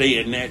to stay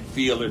in that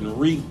field and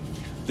reap.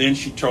 Then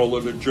she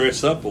told her to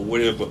dress up or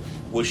whatever.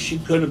 Well, she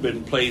could have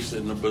been placed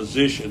in the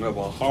position of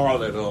a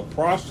harlot or a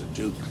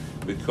prostitute,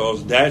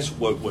 because that's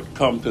what would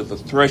come to the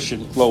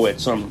threshing floor at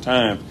some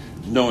time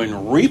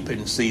during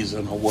reaping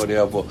season or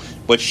whatever.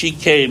 But she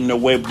came the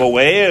way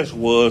Boaz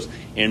was,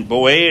 and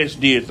Boaz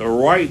did the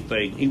right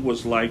thing. He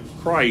was like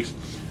Christ,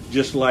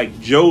 just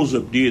like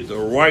Joseph did the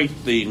right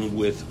thing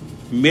with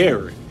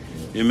Mary.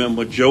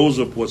 Remember,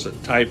 Joseph was a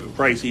type of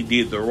Christ. He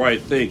did the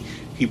right thing.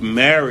 He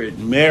married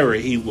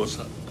Mary. He was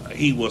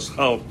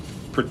her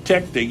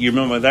protector. You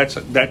remember, that's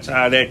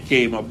how that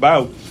came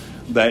about,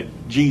 that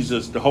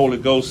Jesus, the Holy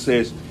Ghost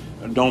says,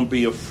 don't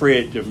be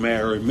afraid to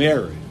marry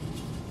Mary.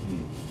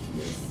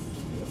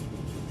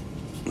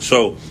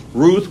 So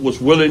Ruth was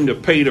willing to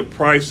pay the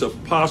price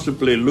of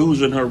possibly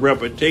losing her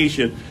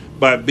reputation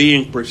by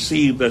being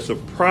perceived as a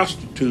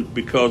prostitute,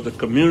 because the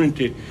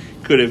community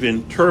could have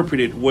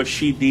interpreted what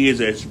she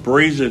did as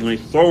brazenly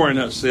throwing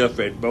herself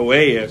at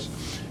Boaz.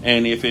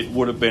 And if it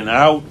would have been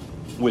out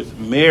with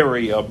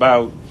Mary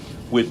about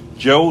with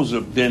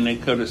Joseph, then they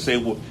could have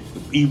said, well,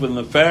 even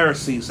the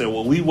Pharisees said,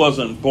 well, we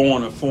wasn't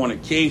born of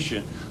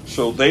fornication.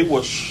 So they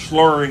were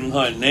slurring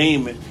her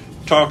name and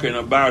talking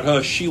about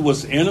her. She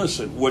was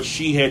innocent. What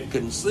she had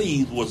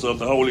conceived was of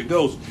the Holy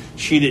Ghost.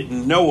 She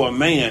didn't know a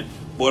man,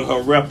 but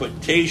her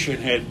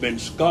reputation had been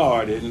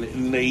scarred.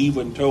 And they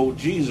even told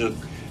Jesus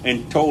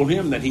and told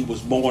him that he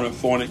was born of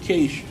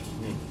fornication.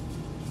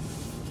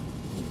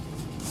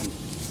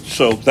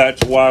 So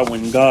that's why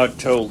when God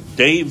told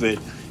David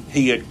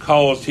he had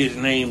caused his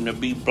name to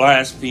be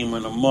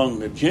blaspheming among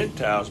the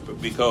Gentiles,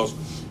 but because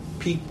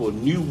people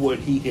knew what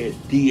he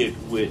had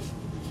did with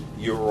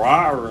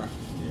Uriah,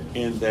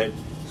 and that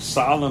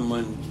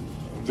Solomon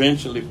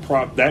eventually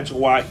that's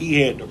why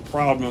he had the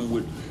problem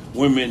with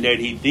women that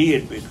he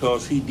did,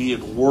 because he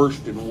did worse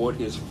than what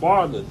his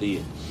father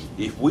did.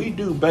 If we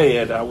do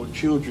bad, our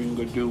children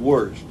could do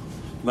worse.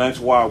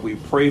 That's why we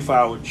pray for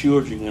our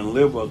children and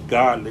live a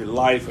godly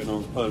life,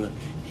 and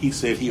he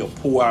said he'll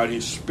pour out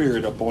his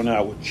spirit upon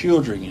our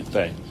children and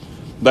things.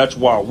 That's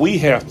why we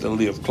have to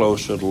live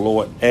close to the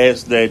Lord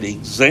as that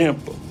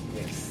example.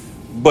 Yes.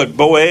 But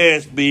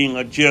Boaz, being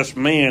a just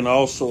man,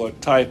 also a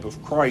type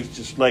of Christ,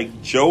 just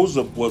like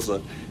Joseph was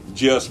a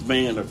just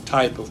man, a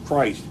type of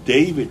Christ.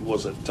 David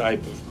was a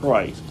type of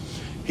Christ.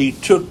 He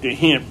took the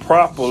hint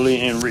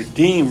properly and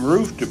redeemed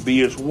Ruth to be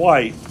his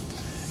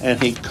wife,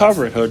 and he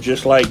covered her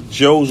just like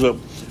Joseph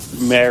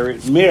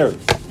married Mary.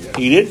 Yeah.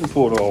 He didn't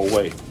put her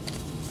away.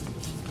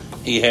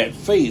 He had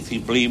faith. He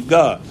believed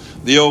God.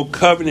 The old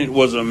covenant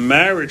was a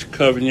marriage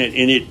covenant,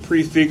 and it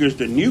prefigures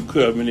the new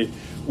covenant,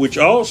 which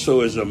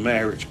also is a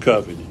marriage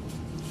covenant.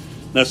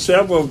 Now,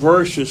 several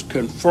verses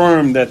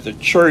confirm that the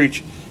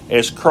church,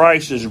 as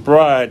Christ's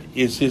bride,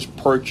 is his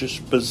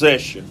purchased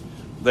possession,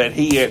 that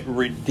he had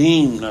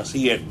redeemed us.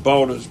 He had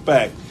bought us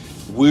back.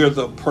 We're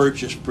the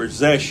purchased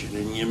possession.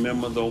 And you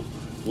remember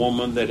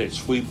woman that had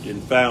swept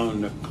and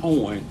found the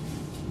coin.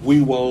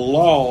 We were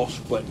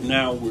lost, but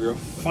now we're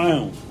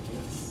found.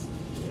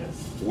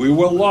 We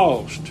were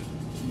lost,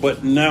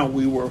 but now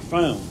we were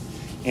found.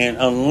 And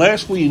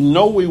unless we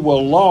know we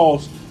were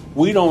lost,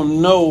 we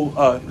don't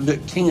know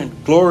that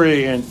can't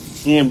glory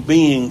in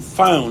being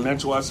found.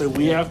 That's why I say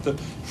we have to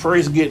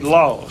first get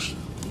lost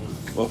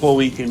before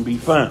we can be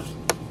found.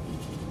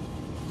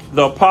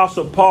 The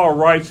Apostle Paul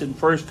writes in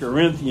 1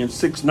 Corinthians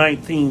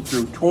 6:19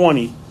 through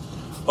 20,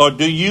 or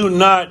do you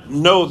not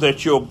know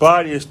that your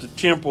body is the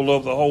temple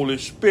of the Holy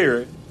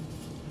Spirit,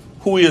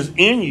 who is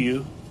in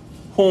you,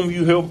 whom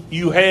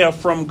you have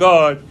from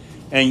God,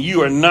 and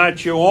you are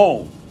not your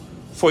own?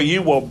 For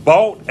you were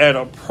bought at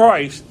a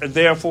price,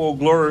 therefore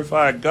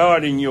glorify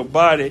God in your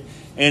body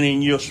and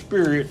in your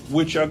spirit,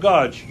 which are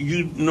God's.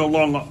 You no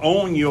longer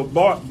own your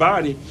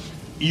body.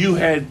 You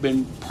had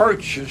been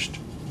purchased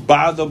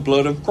by the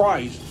blood of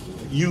Christ.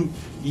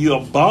 You're a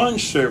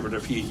bondservant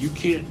of His. You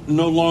can't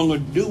no longer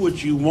do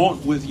what you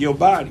want with your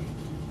body.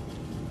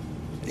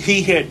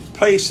 He had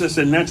placed us,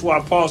 and that's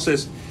why Paul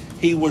says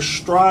He was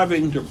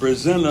striving to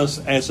present us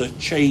as a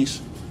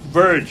chaste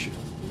virgin.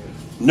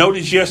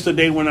 Notice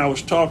yesterday when I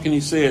was talking, he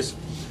says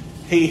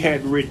He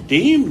had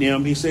redeemed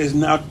them. He says,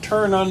 now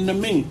turn unto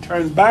me,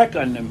 turn back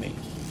unto me.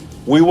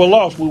 We were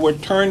lost. We were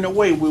turned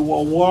away. We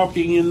were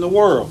walking in the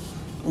world.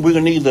 We're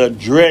going to need to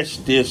address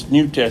this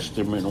New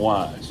Testament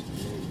wise,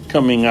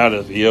 coming out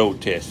of the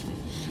Old Testament.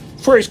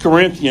 1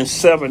 Corinthians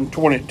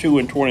 7:22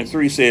 and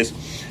 23 says,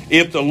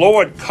 if the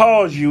Lord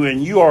calls you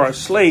and you are a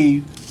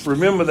slave,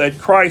 remember that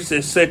Christ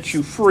has set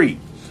you free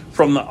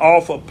from the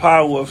awful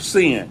power of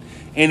sin.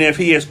 And if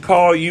He has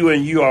called you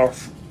and you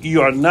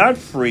are not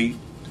free,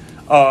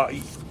 let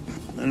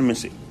me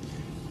see.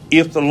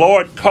 If the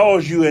Lord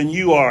calls you and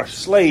you are a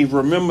slave,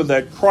 remember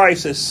that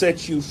Christ has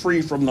set you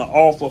free from the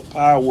awful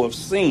power of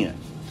sin.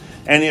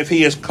 And if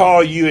He has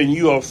called you and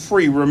you are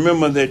free,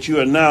 remember that you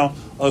are now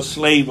a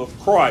slave of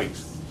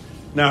Christ.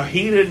 Now,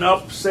 He didn't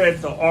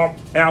upset the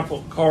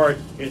apple cart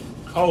in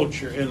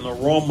culture, in the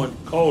Roman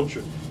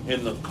culture,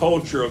 in the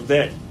culture of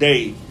that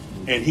day,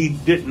 and He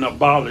didn't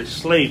abolish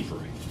slavery.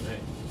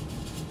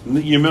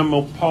 You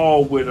remember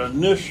Paul with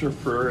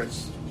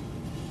Onesiphorus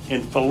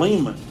and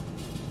Philemon,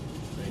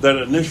 that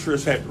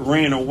Onesiphorus had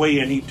ran away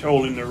and he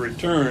told him to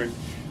return,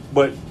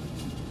 but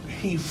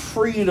he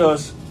freed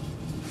us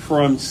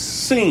from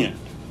sin.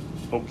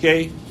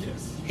 Okay?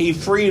 Yes. He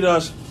freed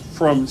us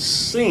from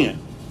sin.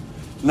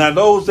 Now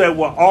those that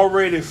were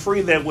already free,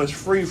 that was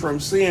free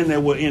from sin,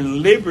 that were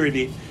in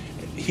liberty,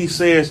 he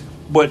says,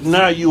 but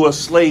now you are a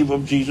slave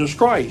of Jesus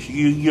Christ.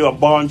 You're a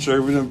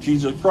bondservant of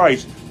Jesus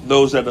Christ.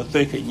 Those that are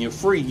thinking you're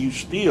free, you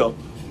still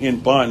in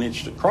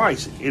bondage to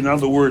Christ. In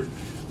other words,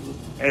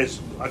 as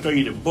I tell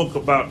you the book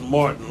about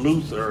Martin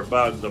Luther,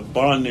 about the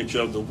bondage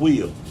of the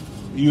will.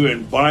 You're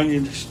in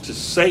bondage to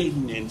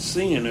Satan and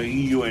sin, or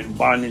you're in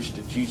bondage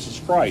to Jesus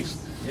Christ.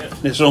 Yes.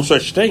 There's no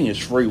such thing as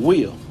free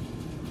will.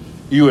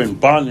 You're in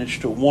bondage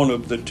to one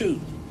of the two.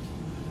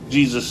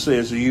 Jesus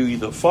says, are you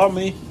either for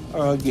me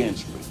or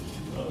against me?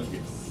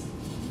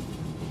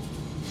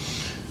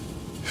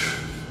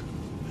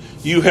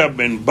 You have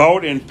been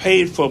bought and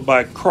paid for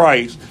by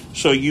Christ,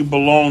 so you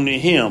belong to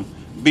Him.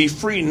 Be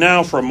free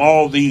now from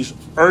all these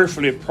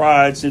earthly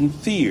prides and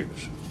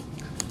fears.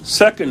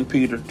 2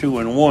 Peter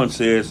 2:1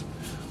 says,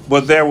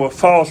 but there were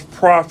false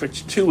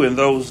prophets too in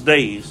those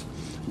days,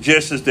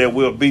 just as there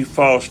will be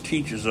false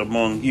teachers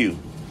among you.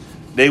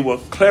 They will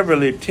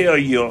cleverly tell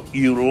you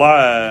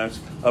lies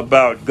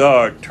about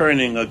God,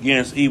 turning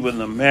against even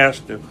the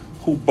Master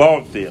who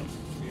bought them.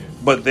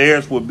 But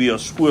theirs will be a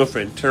swift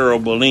and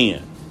terrible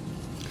end.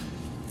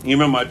 You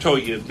remember I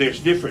told you there's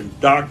different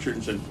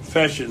doctrines and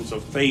professions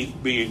of faith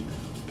being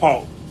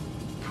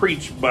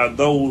preached by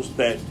those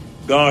that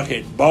God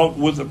had bought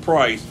with a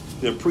price.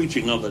 They're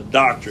preaching on the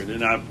doctrine.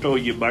 And I've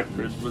told you about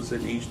Christmas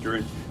and Easter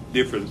and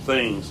different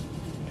things.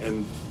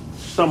 And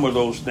some of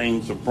those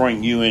things will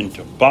bring you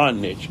into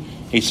bondage.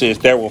 He says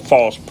there were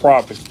false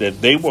prophets that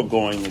they were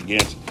going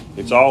against.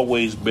 It's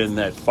always been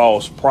that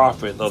false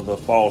prophet of the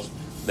false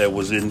that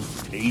was in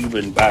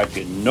even back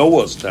in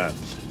Noah's time.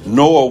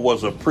 Noah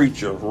was a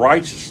preacher of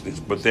righteousness,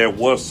 but there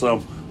was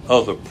some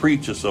other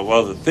preachers of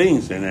other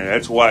things in there.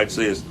 That's why it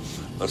says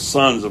the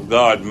sons of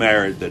God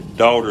married the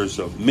daughters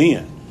of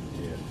men.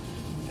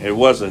 Yeah. It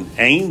wasn't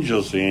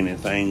angels or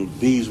anything.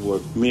 These were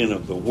men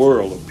of the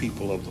world, or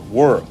people of the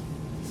world.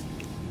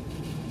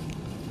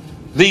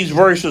 These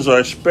verses are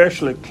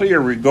especially clear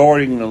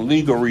regarding the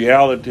legal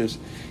realities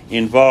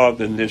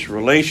involved in this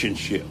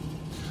relationship.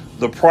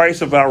 The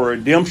price of our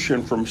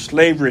redemption from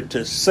slavery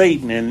to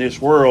Satan in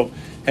this world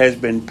has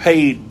been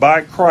paid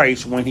by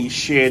Christ when He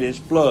shed His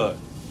blood.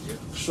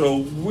 So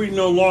we're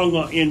no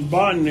longer in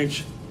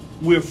bondage.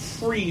 We're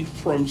free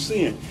from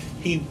sin.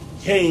 He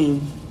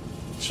came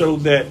so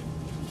that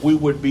we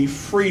would be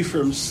free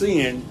from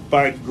sin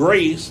by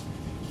grace.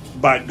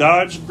 By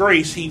God's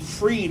grace, He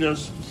freed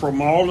us from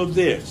all of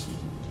this.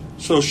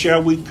 So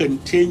shall we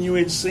continue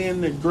in sin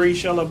that grace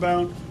shall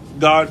abound?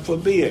 God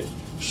forbid.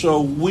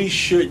 So we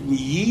shouldn't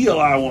yield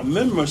our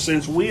members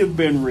since we have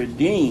been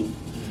redeemed.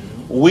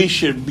 We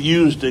should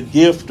use the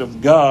gift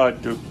of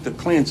God to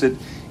cleanse it.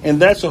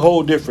 And that's a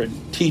whole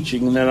different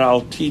teaching, and then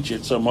I'll teach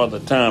it some other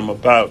time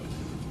about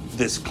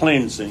this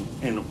cleansing.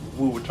 And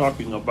we were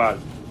talking about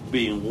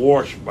being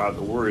washed by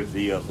the word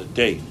the other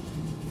day.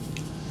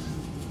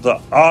 The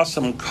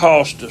awesome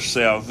cost of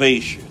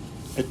salvation.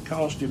 It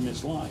cost him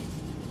his life.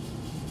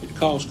 It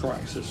cost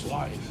Christ his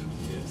life.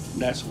 Yes.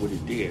 And that's what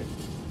it did.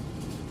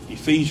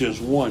 Ephesians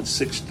 1,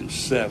 6 to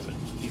 7.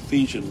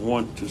 Ephesians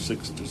 1 to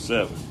 6 to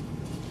 7.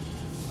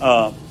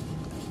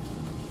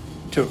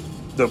 To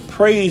the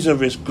praise of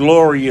his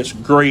glorious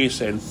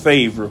grace and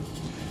favor,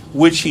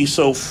 which he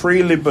so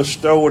freely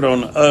bestowed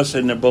on us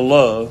in the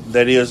beloved,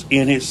 that is,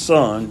 in his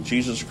Son,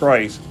 Jesus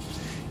Christ.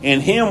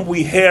 In him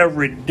we have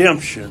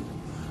redemption,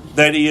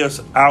 that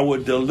is, our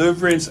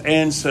deliverance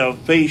and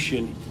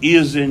salvation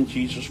is in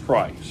Jesus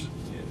Christ.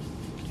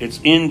 It's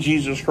in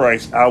Jesus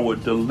Christ. Our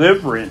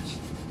deliverance,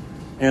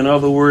 in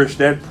other words,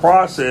 that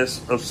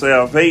process of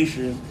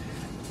salvation,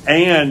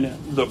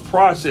 and the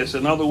process,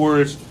 in other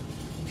words,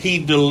 he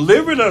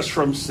delivered us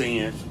from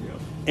sin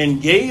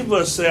and gave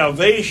us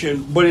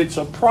salvation, but it's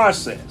a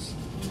process.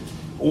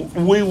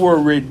 We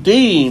were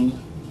redeemed,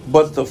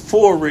 but the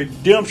full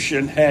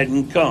redemption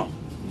hadn't come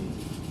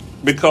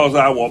because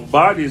our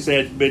bodies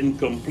had been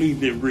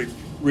completely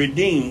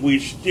redeemed. We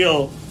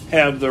still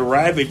have the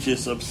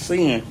ravages of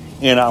sin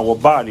in our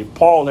body.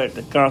 Paul had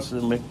to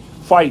constantly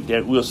fight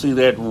that. We'll see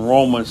that in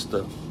Romans,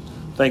 I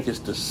think it's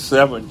the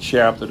 7th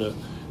chapter, the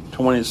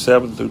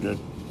 27th through the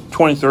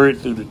 23rd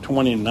through the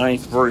 29th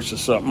verse or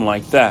something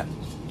like that.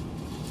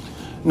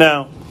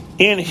 Now,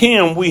 in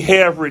him we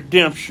have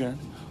redemption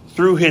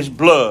through his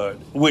blood,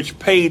 which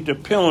paid the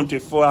penalty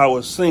for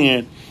our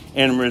sin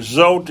and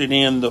resulted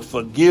in the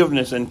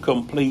forgiveness and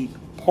complete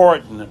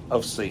pardon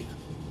of sin.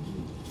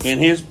 In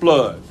his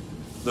blood,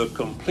 the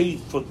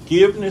complete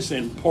forgiveness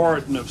and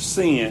pardon of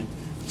sin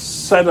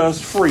set us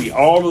free.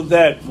 All of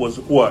that was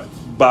what?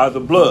 By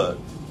the blood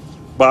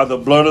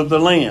of the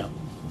Lamb.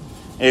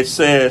 It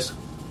says,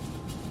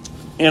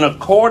 in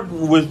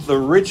accordance with the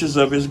riches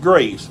of his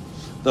grace.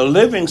 The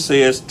Living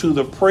says, to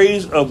the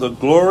praise of the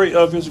glory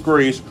of his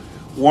grace,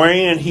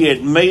 wherein he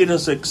had made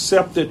us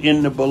accepted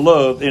in the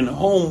beloved, in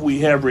whom we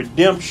have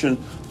redemption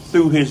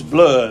through his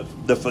blood,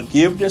 the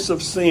forgiveness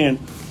of sin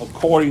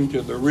according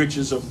to the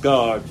riches of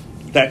God.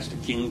 That's the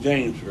King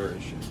James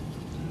Version.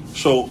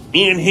 So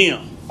in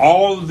him,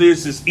 all of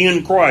this is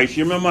in Christ.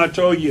 You remember I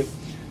told you,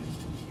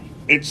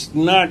 it's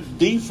not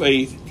the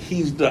faith,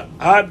 he's the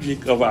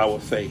object of our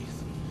faith.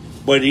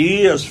 But it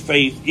is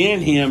faith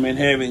in him and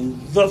having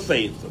the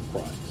faith of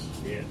Christ.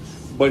 Yes.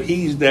 But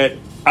he's that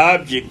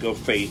object of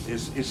faith.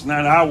 It's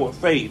not our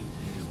faith.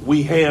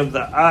 We have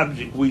the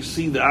object. We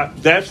see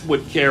that's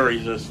what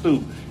carries us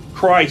through.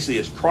 Christ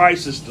is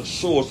the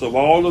source of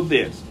all of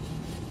this.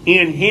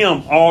 In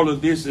him, all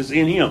of this is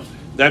in him.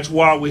 That's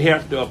why we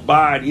have to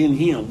abide in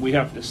him. We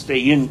have to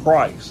stay in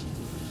Christ.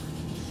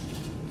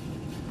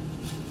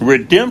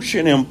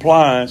 Redemption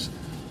implies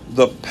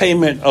the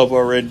payment of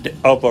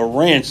a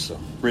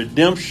ransom.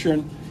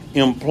 Redemption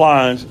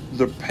implies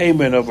the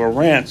payment of a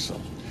ransom.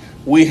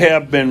 We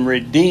have been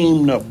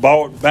redeemed or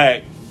bought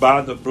back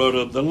by the blood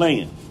of the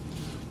Lamb.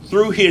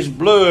 Through his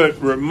blood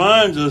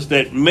reminds us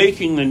that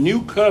making the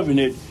new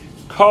covenant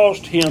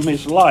cost him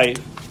his life.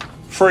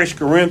 1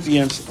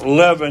 Corinthians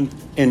 11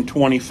 and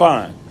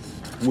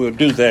 25. We'll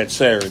do that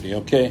Saturday,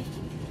 okay?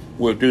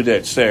 We'll do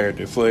that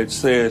Saturday. For it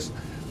says,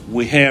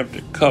 we have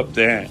the cup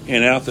there,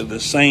 and after the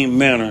same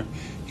manner,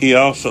 he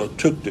also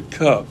took the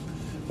cup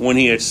when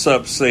he had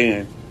supped,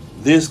 saying,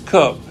 this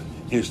cup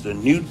is the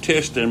New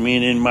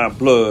Testament in my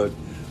blood.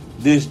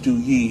 This do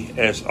ye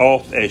as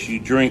oft as you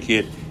drink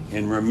it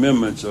in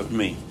remembrance of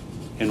me.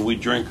 And we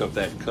drink of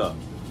that cup.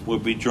 We'll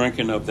be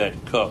drinking of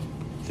that cup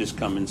this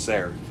coming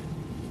Saturday,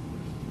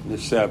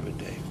 this Sabbath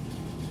day.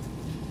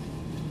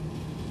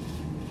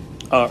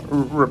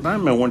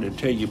 Remind me, I wanted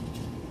to tell you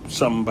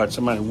something about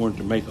somebody who wanted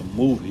to make a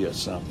movie or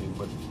something,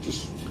 but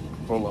just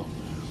hold on.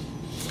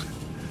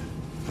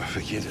 If I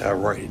forget it, I'll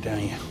write it down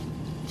here.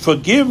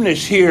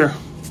 Forgiveness here,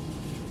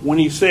 when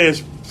he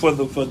says for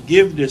the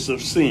forgiveness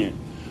of sin,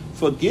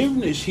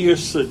 forgiveness here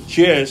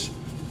suggests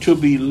to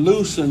be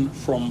loosened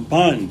from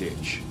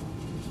bondage.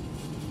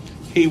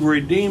 He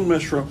redeemed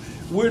us from,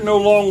 we're no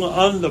longer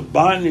under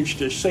bondage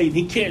to Satan.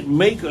 He can't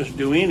make us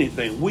do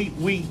anything.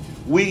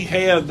 We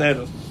have that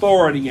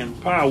authority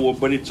and power,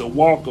 but it's a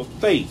walk of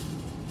faith.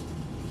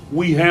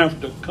 We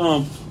have to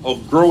come or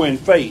grow in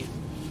faith.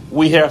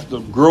 We have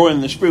to grow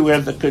in the Spirit. We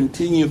have to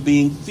continue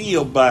being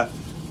filled by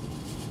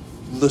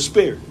the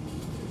Spirit.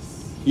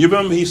 You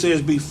remember he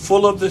says be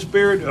full of the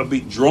Spirit or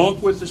be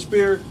drunk with the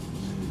Spirit.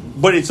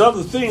 But it's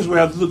other things we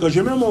have to do. Because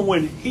you remember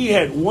when he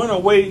had went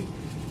away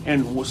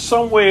and was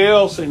somewhere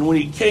else, and when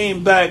he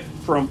came back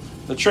from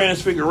the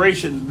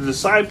transfiguration, the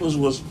disciples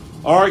was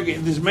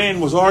arguing. This man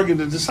was arguing.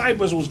 The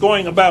disciples was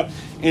going about,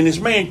 and this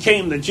man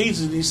came to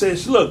Jesus and he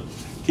says, look,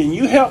 can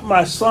you help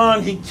my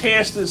son? He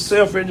cast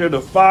himself into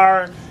the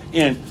fire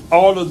and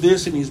all of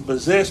this, and he's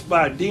possessed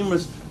by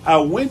demons. I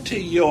went to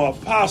your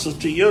apostles,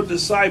 to your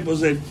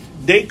disciples, and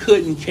they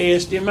couldn't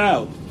cast him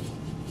out.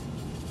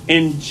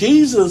 And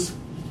Jesus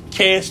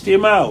cast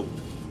him out.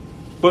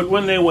 But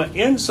when they were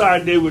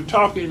inside, they were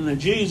talking to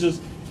Jesus,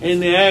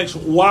 and they asked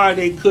why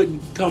they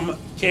couldn't come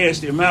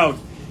cast him out.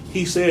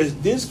 He says,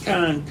 this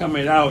kind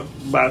coming out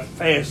by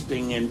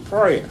fasting and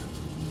prayer.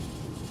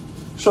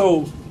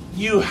 So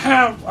you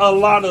have a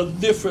lot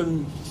of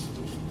different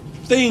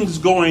things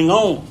going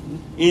on.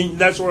 And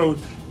that's what I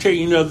was telling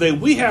you the other day.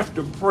 We have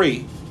to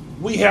pray.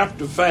 We have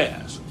to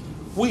fast.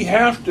 We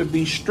have to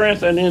be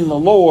strengthened in the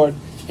Lord.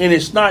 And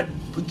it's not,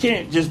 we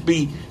can't just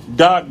be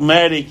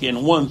dogmatic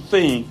in one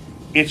thing.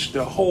 It's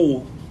the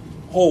whole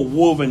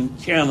woven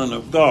canon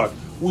of God.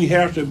 We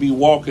have to be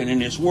walking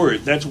in His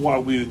Word. That's why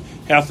we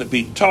have to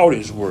be taught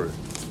His Word.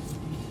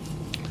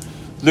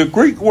 The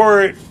Greek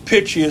word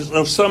pictures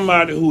of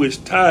somebody who is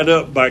tied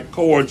up by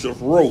cords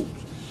of ropes.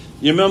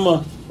 You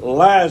remember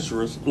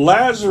Lazarus?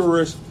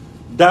 Lazarus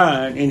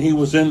died and he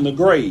was in the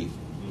grave.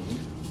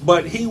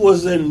 But he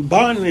was in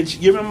bondage.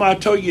 You remember I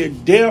told you,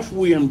 death,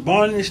 we're in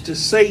bondage to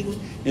Satan,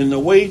 and the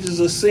wages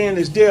of sin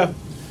is death.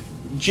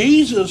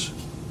 Jesus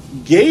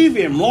gave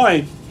him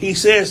life. He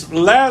says,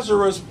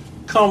 Lazarus,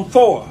 come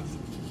forth.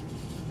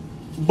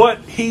 But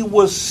he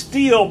was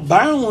still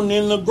bound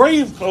in the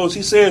grave clothes.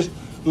 He says,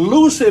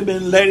 loose him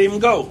and let him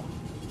go.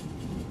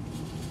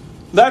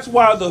 That's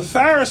why the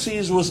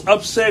Pharisees was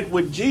upset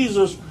with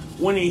Jesus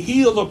when he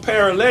healed the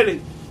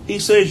paralytic. He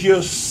says,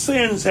 your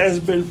sins has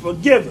been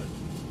forgiven.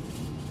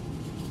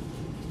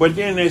 But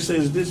then they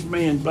says, this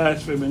man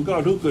blaspheming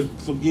God. Who could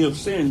forgive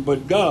sin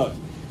but God?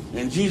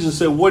 And Jesus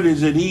said, what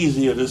is it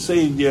easier to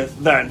say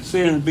that thine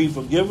sins be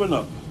forgiven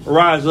or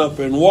rise up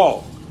and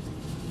walk?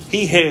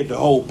 He had the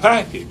whole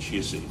package,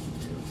 you see.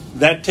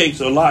 That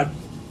takes a lot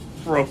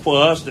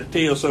for us to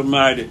tell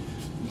somebody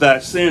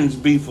that sins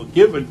be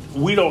forgiven.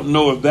 We don't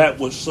know if that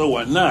was so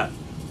or not.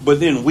 But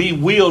then we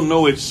will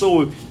know it's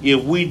so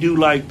if we do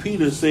like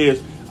Peter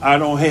says, I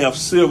don't have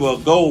silver or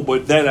gold,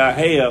 but that I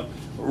have,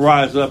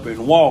 rise up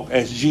and walk,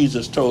 as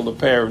Jesus told the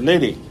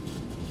paralytic.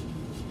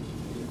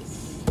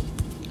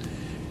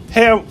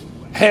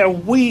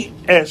 Have we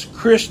as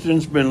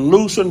Christians been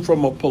loosened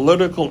from a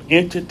political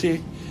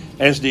entity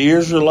as the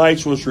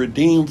Israelites was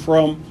redeemed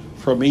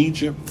from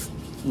Egypt?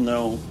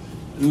 No,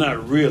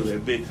 not really,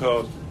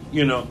 because,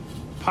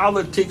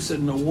 politics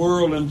in the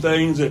world and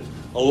things that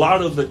a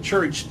lot of the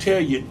church tell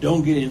you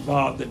don't get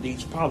involved in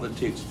these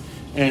politics.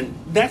 And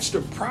that's the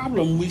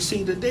problem we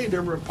see today.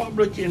 The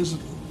Republicans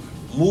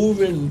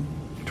moving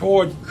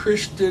toward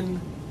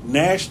Christian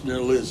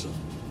nationalism.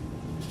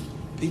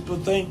 People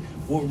think,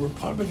 well,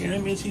 Republican,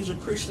 that means he's a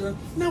Christian.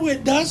 No,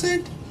 it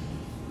doesn't.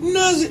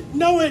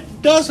 No,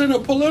 it doesn't. A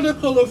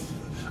political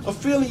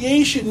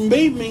affiliation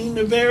may mean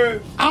the very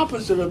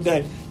opposite of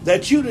that.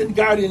 That you done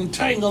got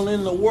entangled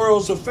in the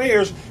world's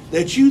affairs,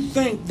 that you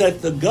think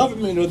that the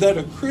government or that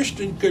a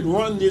Christian could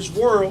run this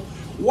world.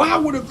 Why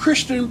would a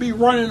Christian be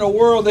running a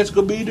world that's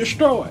going to be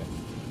destroyed?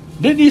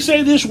 Didn't he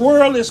say this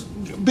world is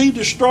be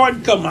destroyed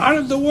and come out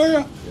of the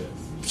world?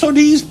 Yes. So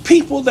these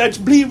people that's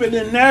believing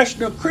in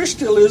national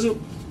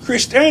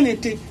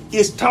Christianity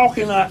is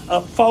talking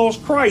a false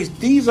Christ.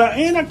 These are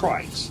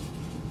antichrists.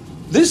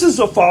 This is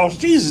a false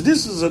Jesus.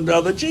 This is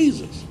another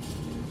Jesus.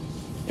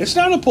 It's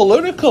not a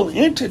political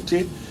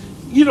entity.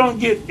 You don't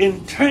get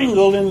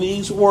entangled in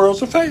these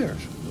world's affairs.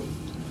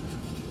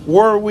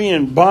 Were we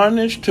in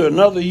bondage to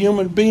another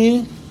human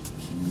being?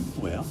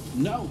 Well,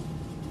 no.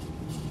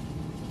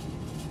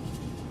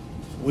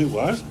 We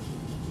wasn't.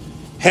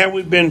 Have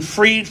we been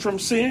freed from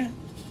sin?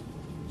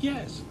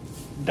 Yes.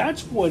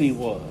 That's what he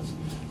was.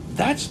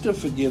 That's the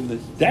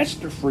forgiveness. That's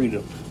the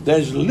freedom.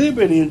 There's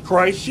liberty in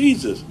Christ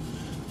Jesus.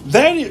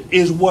 That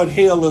is what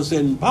held us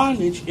in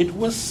bondage. It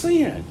was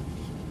sin.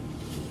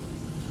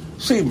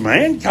 See,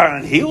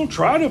 mankind, he'll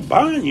try to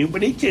bind you,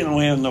 but he can't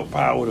have no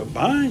power to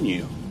bind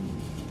you.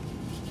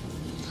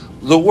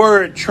 The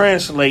word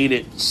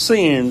translated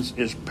sins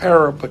is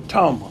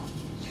parapatoma,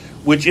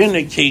 which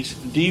indicates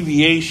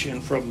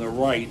deviation from the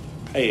right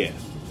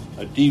path.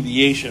 A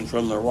deviation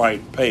from the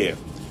right path.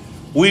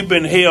 We've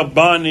been held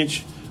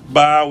bondage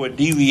by our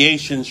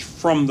deviations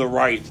from the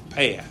right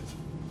path.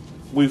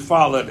 We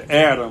followed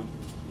Adam.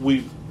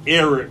 We've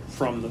erred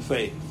from the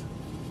faith.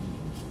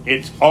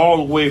 It's all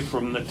the way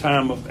from the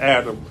time of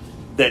Adam,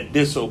 that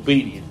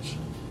disobedience.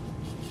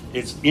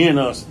 It's in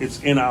us.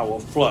 It's in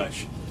our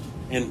flesh.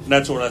 And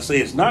that's what I say.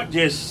 It's not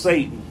just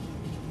Satan.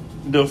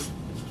 The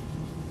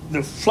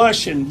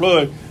flesh and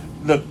blood,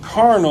 the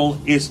carnal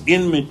is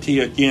enmity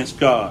against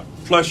God.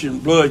 Flesh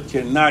and blood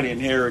cannot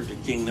inherit the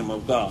kingdom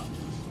of God.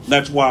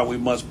 That's why we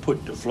must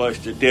put the flesh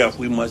to death.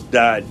 We must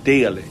die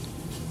daily.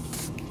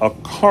 A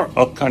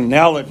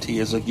carnality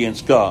is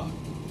against God.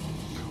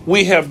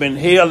 We have been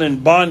held in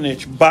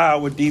bondage by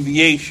our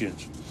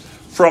deviations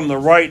from the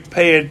right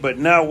path, but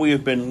now we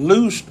have been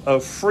loosed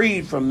or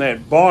freed from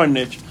that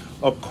bondage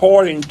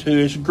according to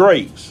His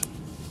grace.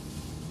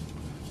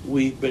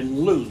 We've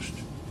been loosed.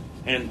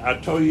 And I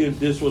told you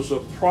this was a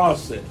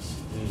process.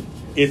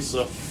 It's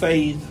a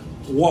faith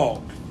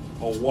walk,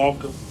 a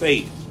walk of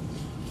faith,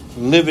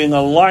 living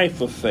a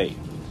life of faith.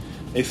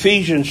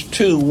 Ephesians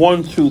 2,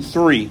 1 through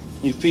 3.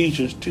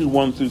 Ephesians 2,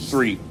 1 through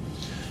 3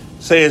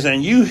 says,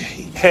 "And you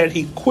had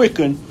he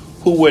quickened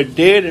who were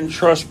dead in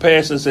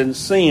trespasses and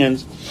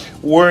sins,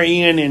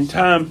 wherein in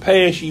time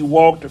past ye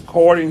walked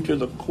according to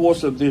the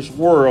course of this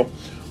world,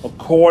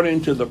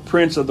 according to the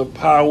prince of the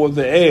power of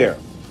the air,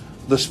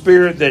 the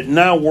spirit that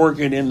now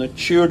worketh in the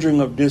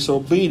children of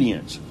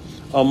disobedience,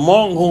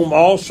 among whom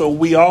also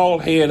we all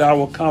had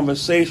our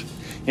conversation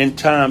in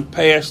time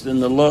past in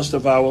the lust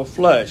of our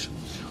flesh,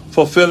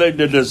 fulfilling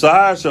the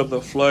desires of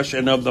the flesh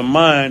and of the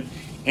mind,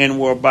 and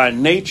were by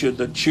nature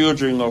the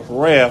children of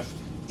wrath,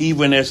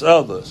 even as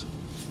others.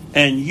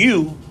 And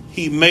you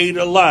he made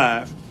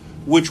alive,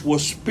 which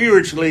was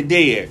spiritually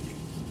dead."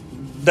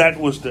 That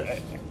was the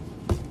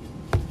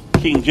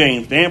King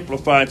James. The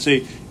Amplified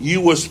say,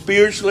 "You were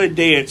spiritually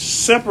dead,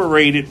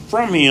 separated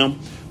from him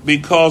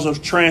because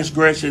of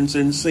transgressions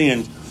and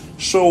sins."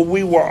 So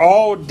we were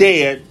all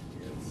dead.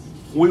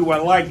 We were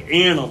like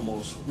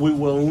animals. We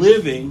were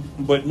living,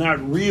 but not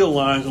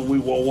realizing we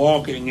were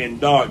walking in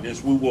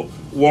darkness. We were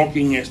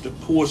walking as the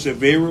course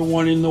of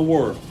everyone in the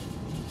world.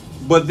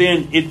 But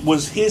then it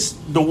was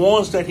the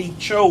ones that he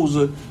chose,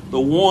 the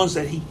ones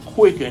that he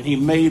quickened, he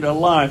made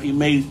alive, he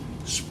made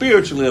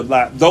spiritually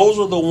alive. Those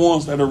are the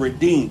ones that are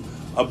redeemed,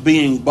 are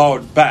being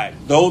bought back.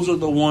 Those are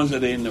the ones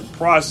that are in the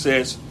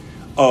process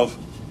of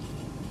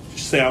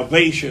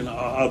salvation,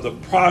 or the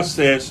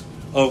process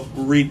of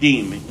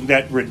redeeming,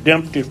 that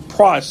redemptive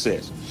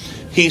process.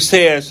 He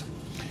says,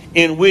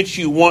 "In which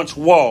you once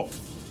walked."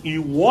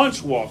 You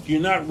once walked.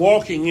 You're not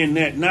walking in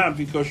that now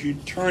because you're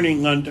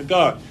turning unto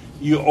God.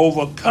 You're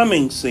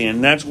overcoming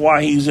sin. That's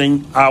why he's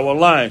in our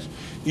lives.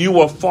 You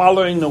are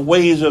following the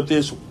ways of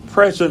this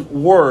present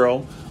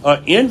world,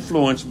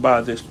 influenced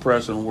by this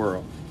present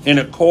world, in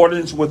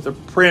accordance with the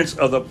prince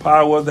of the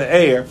power of the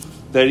air,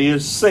 that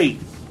is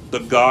Satan, the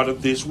god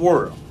of this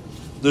world,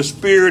 the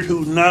spirit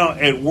who now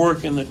at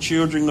work in the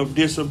children of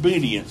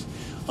disobedience,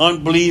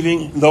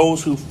 unbelieving,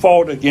 those who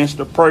fought against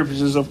the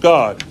purposes of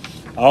God.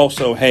 I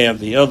also have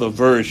the other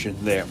version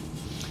there.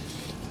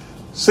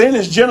 Sin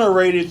is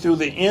generated through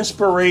the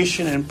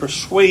inspiration and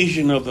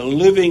persuasion of the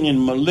living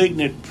and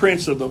malignant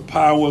prince of the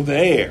power of the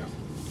air.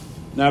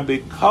 Now,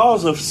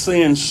 because of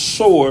sin's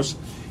source,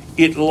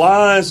 it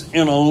lies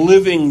in a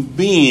living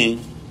being.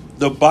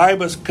 The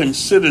Bible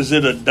considers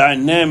it a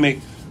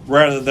dynamic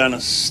rather than a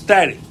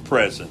static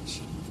presence.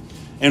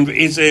 And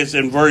it says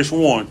in verse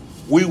 1,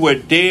 "We were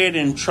dead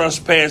in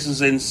trespasses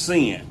and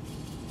sin."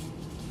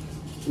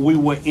 We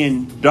were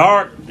in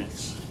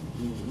darkness.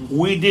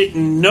 We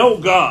didn't know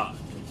God.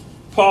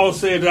 Paul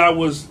said, "I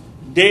was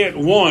dead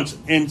once,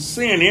 and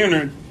sin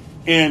entered,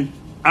 and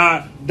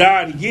I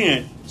died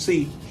again."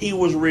 See, he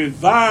was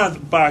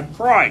revived by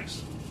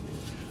Christ.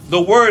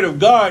 The Word of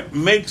God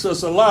makes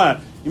us alive.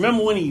 You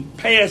remember when he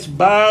passed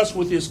by us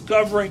with his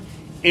covering,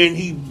 and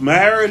he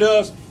married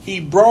us? He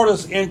brought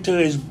us into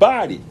his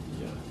body.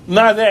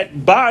 Now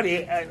that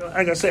body,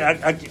 like I say,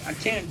 I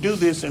can't do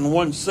this in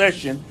one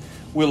session.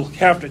 We'll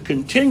have to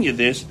continue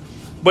this.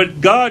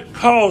 But God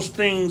calls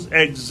things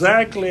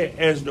exactly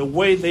as the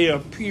way they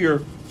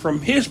appear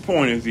from his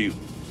point of view.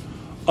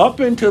 Up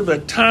until the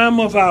time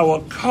of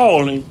our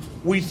calling,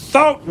 we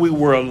thought we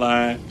were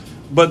alive,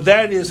 but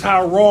that is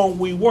how wrong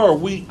we were.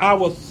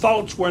 Our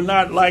thoughts were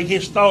not like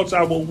his thoughts.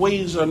 Our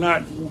ways are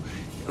not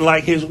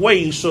like his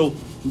ways. So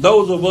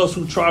those of us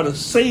who try to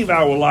save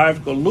our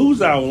life could lose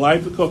our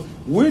life because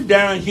we're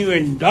down here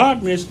in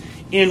darkness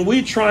and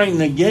we're trying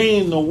to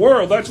gain the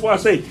world. That's why I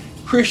say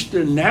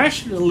Christian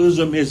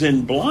nationalism is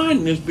in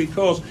blindness,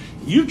 because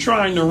you're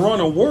trying to run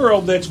a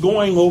world that's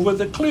going over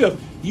the cliff.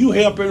 You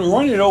helping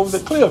run it over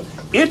the cliff.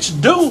 It's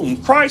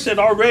doomed. Christ had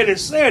already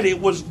said it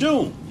was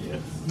doomed.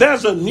 Yes.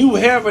 There's a new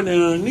heaven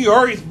and a new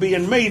earth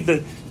being made.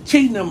 The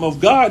kingdom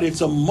of God,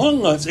 it's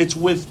among us. It's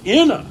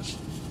within us.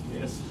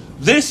 Yes.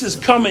 This is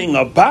coming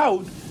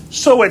about,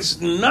 so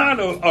it's not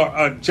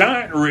a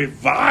giant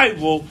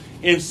revival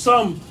in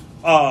some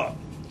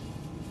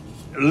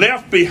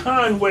left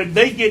behind where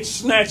they get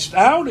snatched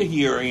out of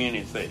here or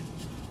anything.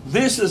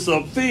 This is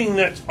a thing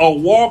that's a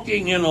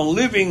walking and a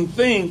living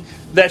thing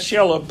that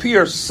shall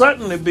appear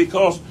suddenly,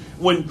 because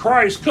when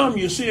Christ comes,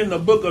 you see in the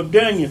book of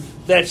Daniel,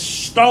 that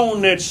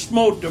stone that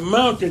smote the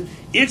mountain,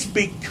 it's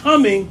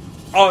becoming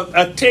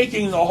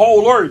taking the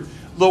whole earth.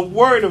 The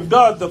word of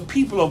God, the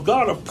people of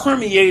God are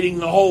permeating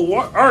the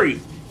whole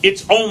earth.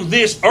 It's on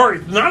this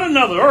earth, not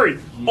another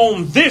earth,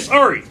 on this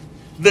earth.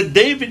 The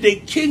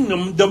Davidic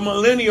kingdom, the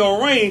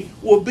millennial reign,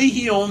 will be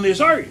here on this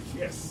earth.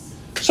 Yes.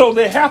 So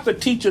they have to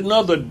teach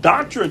another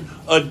doctrine,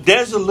 a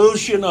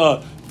dissolution,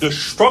 a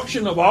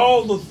destruction of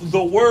all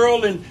the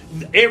world and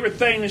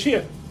everything that's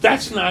here.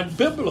 That's not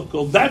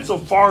biblical. That's a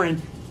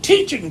foreign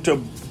teaching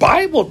to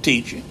Bible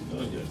teaching.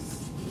 Oh,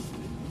 yes.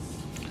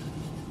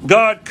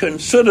 God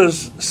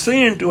considers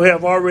sin to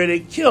have already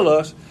killed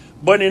us,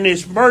 but in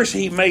his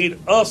mercy he made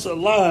us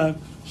alive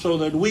so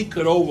that we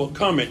could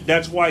overcome it.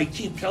 That's why he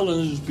keeps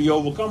telling us to be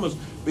overcomers,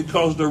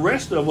 because the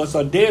rest of us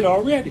are dead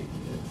already.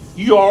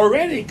 you're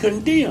already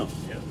condemned.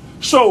 Yeah.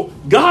 So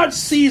God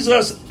sees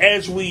us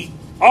as we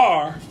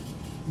are,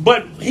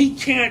 but he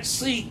can't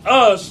see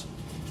us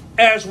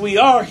as we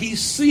are.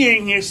 He's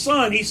seeing his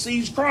son. He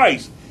sees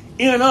Christ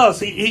in us.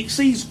 He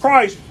sees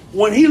Christ.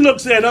 When he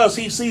looks at us,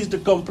 he sees the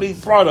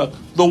complete product,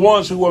 the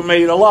ones who were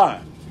made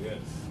alive. Yes.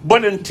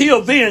 But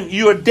until then,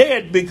 you're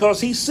dead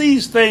because he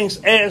sees things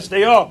as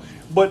they are.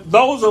 But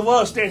those of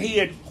us that he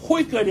had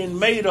quickened and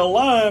made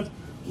alive,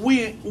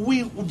 we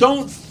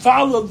don't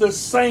follow the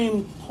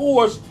same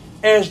course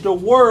as the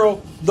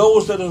world,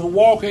 those that are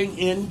walking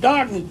in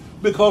darkness,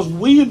 because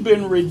we've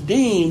been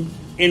redeemed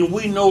and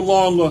we no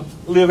longer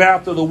live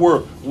after the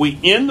world. We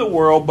in the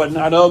world, but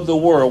not of the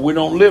world. We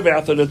don't live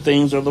after the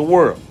things of the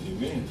world.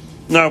 Amen.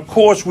 Now, of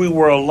course, we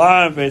were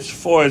alive as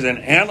far as an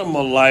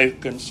animal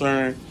life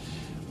concerned,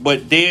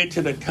 but dead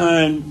to the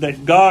kind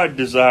that God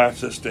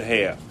desires us to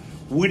have.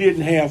 We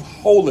didn't have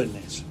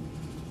holiness.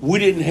 We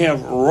didn't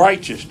have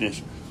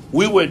righteousness.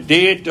 We were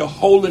dead to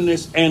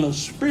holiness and a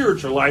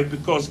spiritual life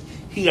because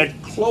he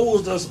had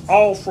closed us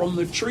off from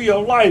the tree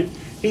of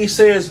life. He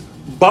says,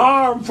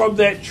 bar from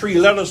that tree.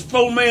 Let us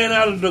throw man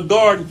out of the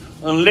garden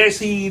unless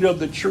he eat of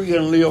the tree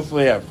and live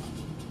forever.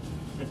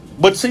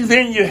 But see,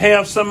 then you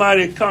have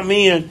somebody come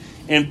in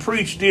and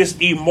preach this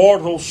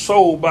immortal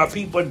soul by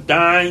people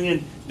dying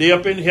and they're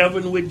up in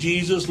heaven with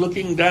Jesus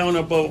looking down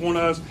upon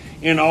us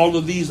and all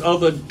of these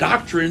other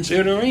doctrines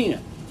that are in.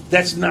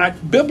 That's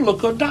not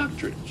biblical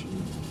doctrines.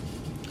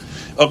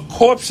 A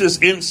corpse is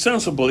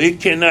insensible.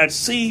 It cannot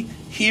see,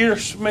 hear,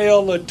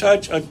 smell, or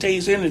touch, or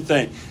taste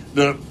anything.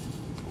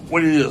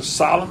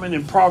 Solomon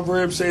in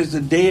Proverbs says the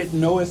dead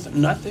knoweth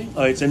nothing.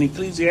 It's in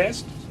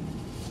Ecclesiastes.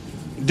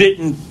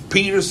 Didn't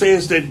Peter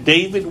says that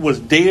David was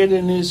dead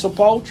in his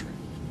sepulchre?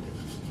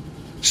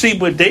 See,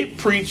 but they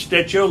preach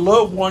that your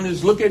loved one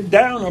is looking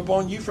down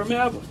upon you from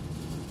heaven.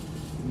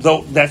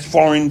 Though that's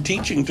foreign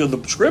teaching to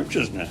the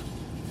scriptures now.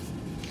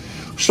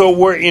 So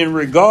we're in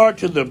regard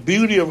to the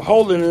beauty of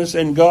holiness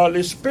and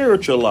godly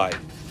spiritual life.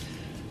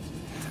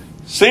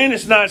 Sin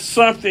is not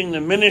something the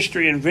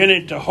ministry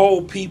invented to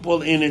hold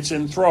people in its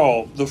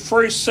enthrall. The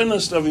first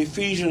sentence of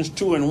Ephesians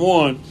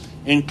 2:1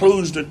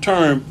 includes the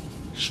term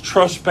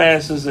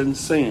trespasses and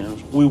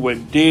sins. We were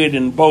dead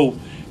in both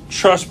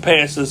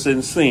trespasses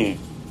and sin,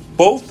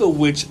 both of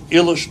which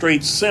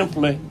illustrate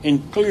simply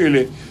and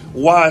clearly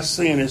why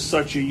sin is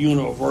such a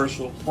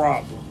universal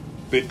problem,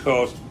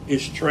 because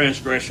it's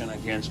transgression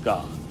against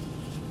God.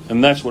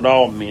 And that's what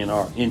all men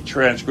are, in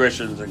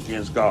transgressions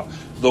against God.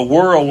 The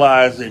world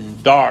lies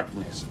in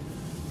darkness,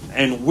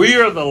 and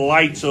we're the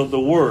lights of the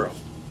world.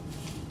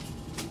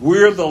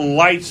 We're the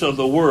lights of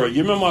the world.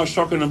 You remember I was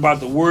talking about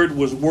the word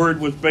was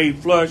made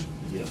flesh?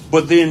 Yes.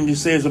 But then it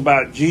says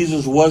about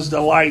Jesus was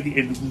the light,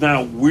 and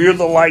now we're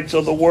the lights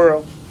of the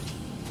world.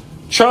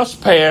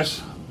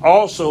 Trespass,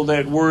 also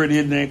that word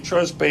in there,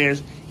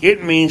 trespass,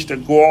 it means to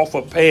go off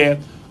a path,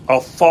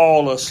 or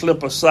fall, or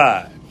slip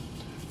aside.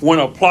 When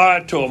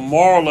applied to a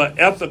moral or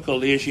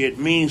ethical issue, it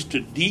means to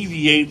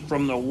deviate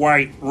from the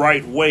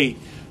right way,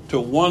 to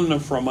wander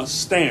from a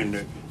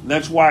standard.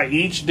 That's why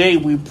each day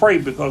we pray,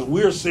 because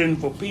we're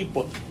sinful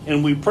people,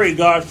 and we pray,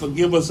 God,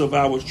 forgive us of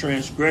our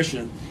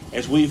transgression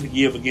as we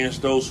forgive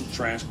against those who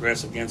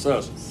transgress against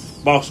us.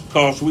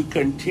 Because we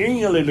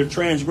continually to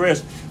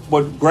transgress,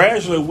 but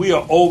gradually we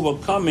are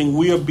overcoming.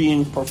 We are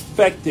being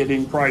perfected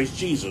in Christ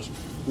Jesus.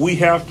 We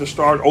have to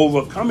start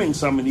overcoming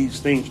some of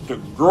these things to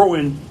grow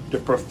into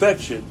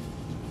perfection,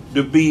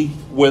 to be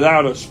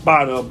without a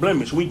spot or a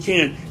blemish. We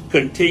can't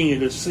continue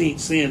to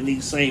sin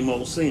these same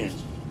old sins.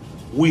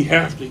 We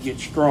have to get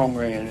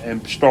stronger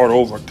and start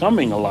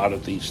overcoming a lot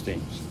of these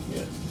things.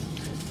 Yes.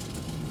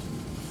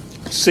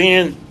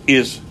 Sin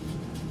is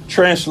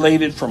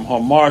translated from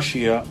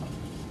hamartia,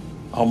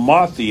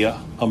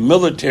 a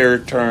military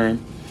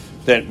term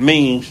that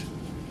means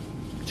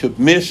to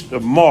miss the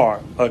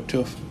mark or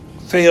to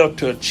fail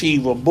to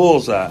achieve a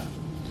bullseye.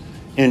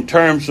 In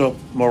terms of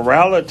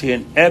morality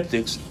and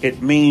ethics,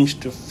 it means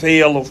to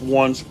fail of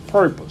one's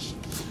purpose.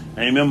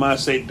 And remember I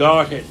said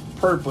God had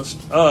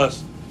purposed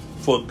us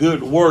for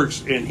good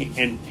works,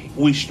 and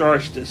we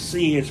start to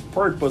see his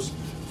purpose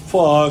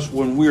for us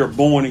when we are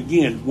born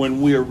again,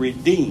 when we are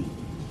redeemed.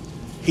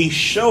 He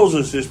shows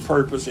us his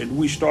purpose, and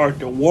we start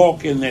to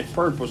walk in that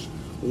purpose.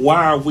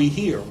 Why are we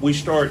here? We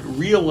start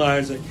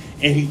realizing,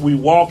 and we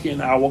walk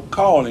in our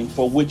calling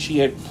for which he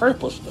had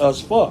purposed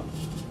us for.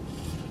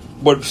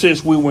 But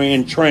since we were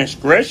in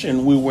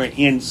transgression, we were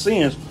in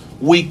sins,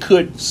 we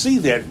couldn't see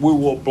that. We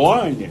were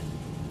blinded.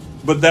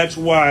 But that's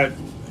why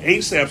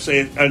Asaph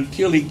said,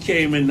 until he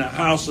came in the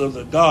house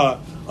of God,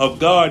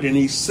 and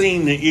he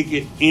seen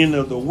the end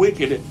of the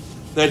wicked,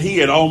 that he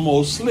had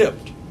almost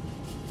slipped.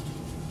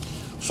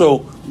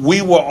 So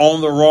we were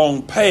on the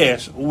wrong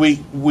path.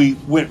 We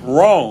went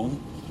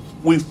wrong.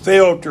 We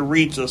failed to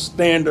reach a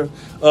standard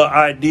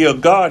idea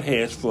God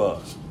has for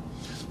us.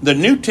 The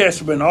New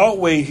Testament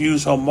always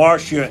used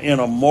hamartia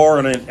in a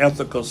moral and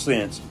ethical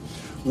sense,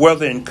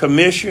 whether in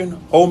commission,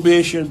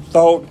 omission,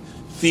 thought,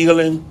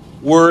 feeling,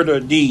 word, or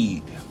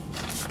deed.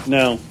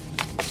 Now,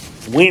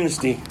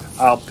 Wednesday,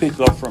 I'll pick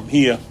up from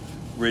here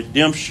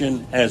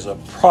redemption as a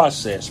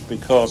process,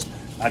 because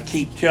I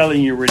keep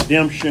telling you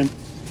redemption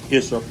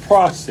is a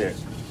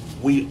process.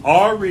 We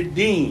are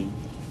redeemed,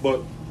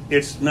 but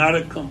it's not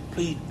a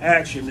complete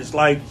action. It's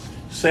like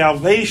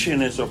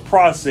salvation is a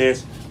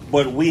process,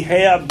 but we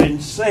have been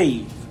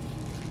saved.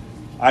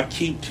 I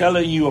keep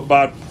telling you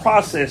about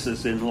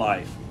processes in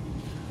life.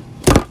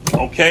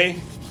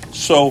 Okay?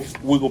 So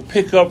we will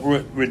pick up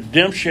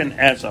redemption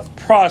as a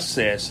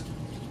process,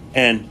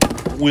 and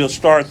we'll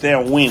start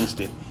there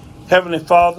Wednesday. Heavenly Father,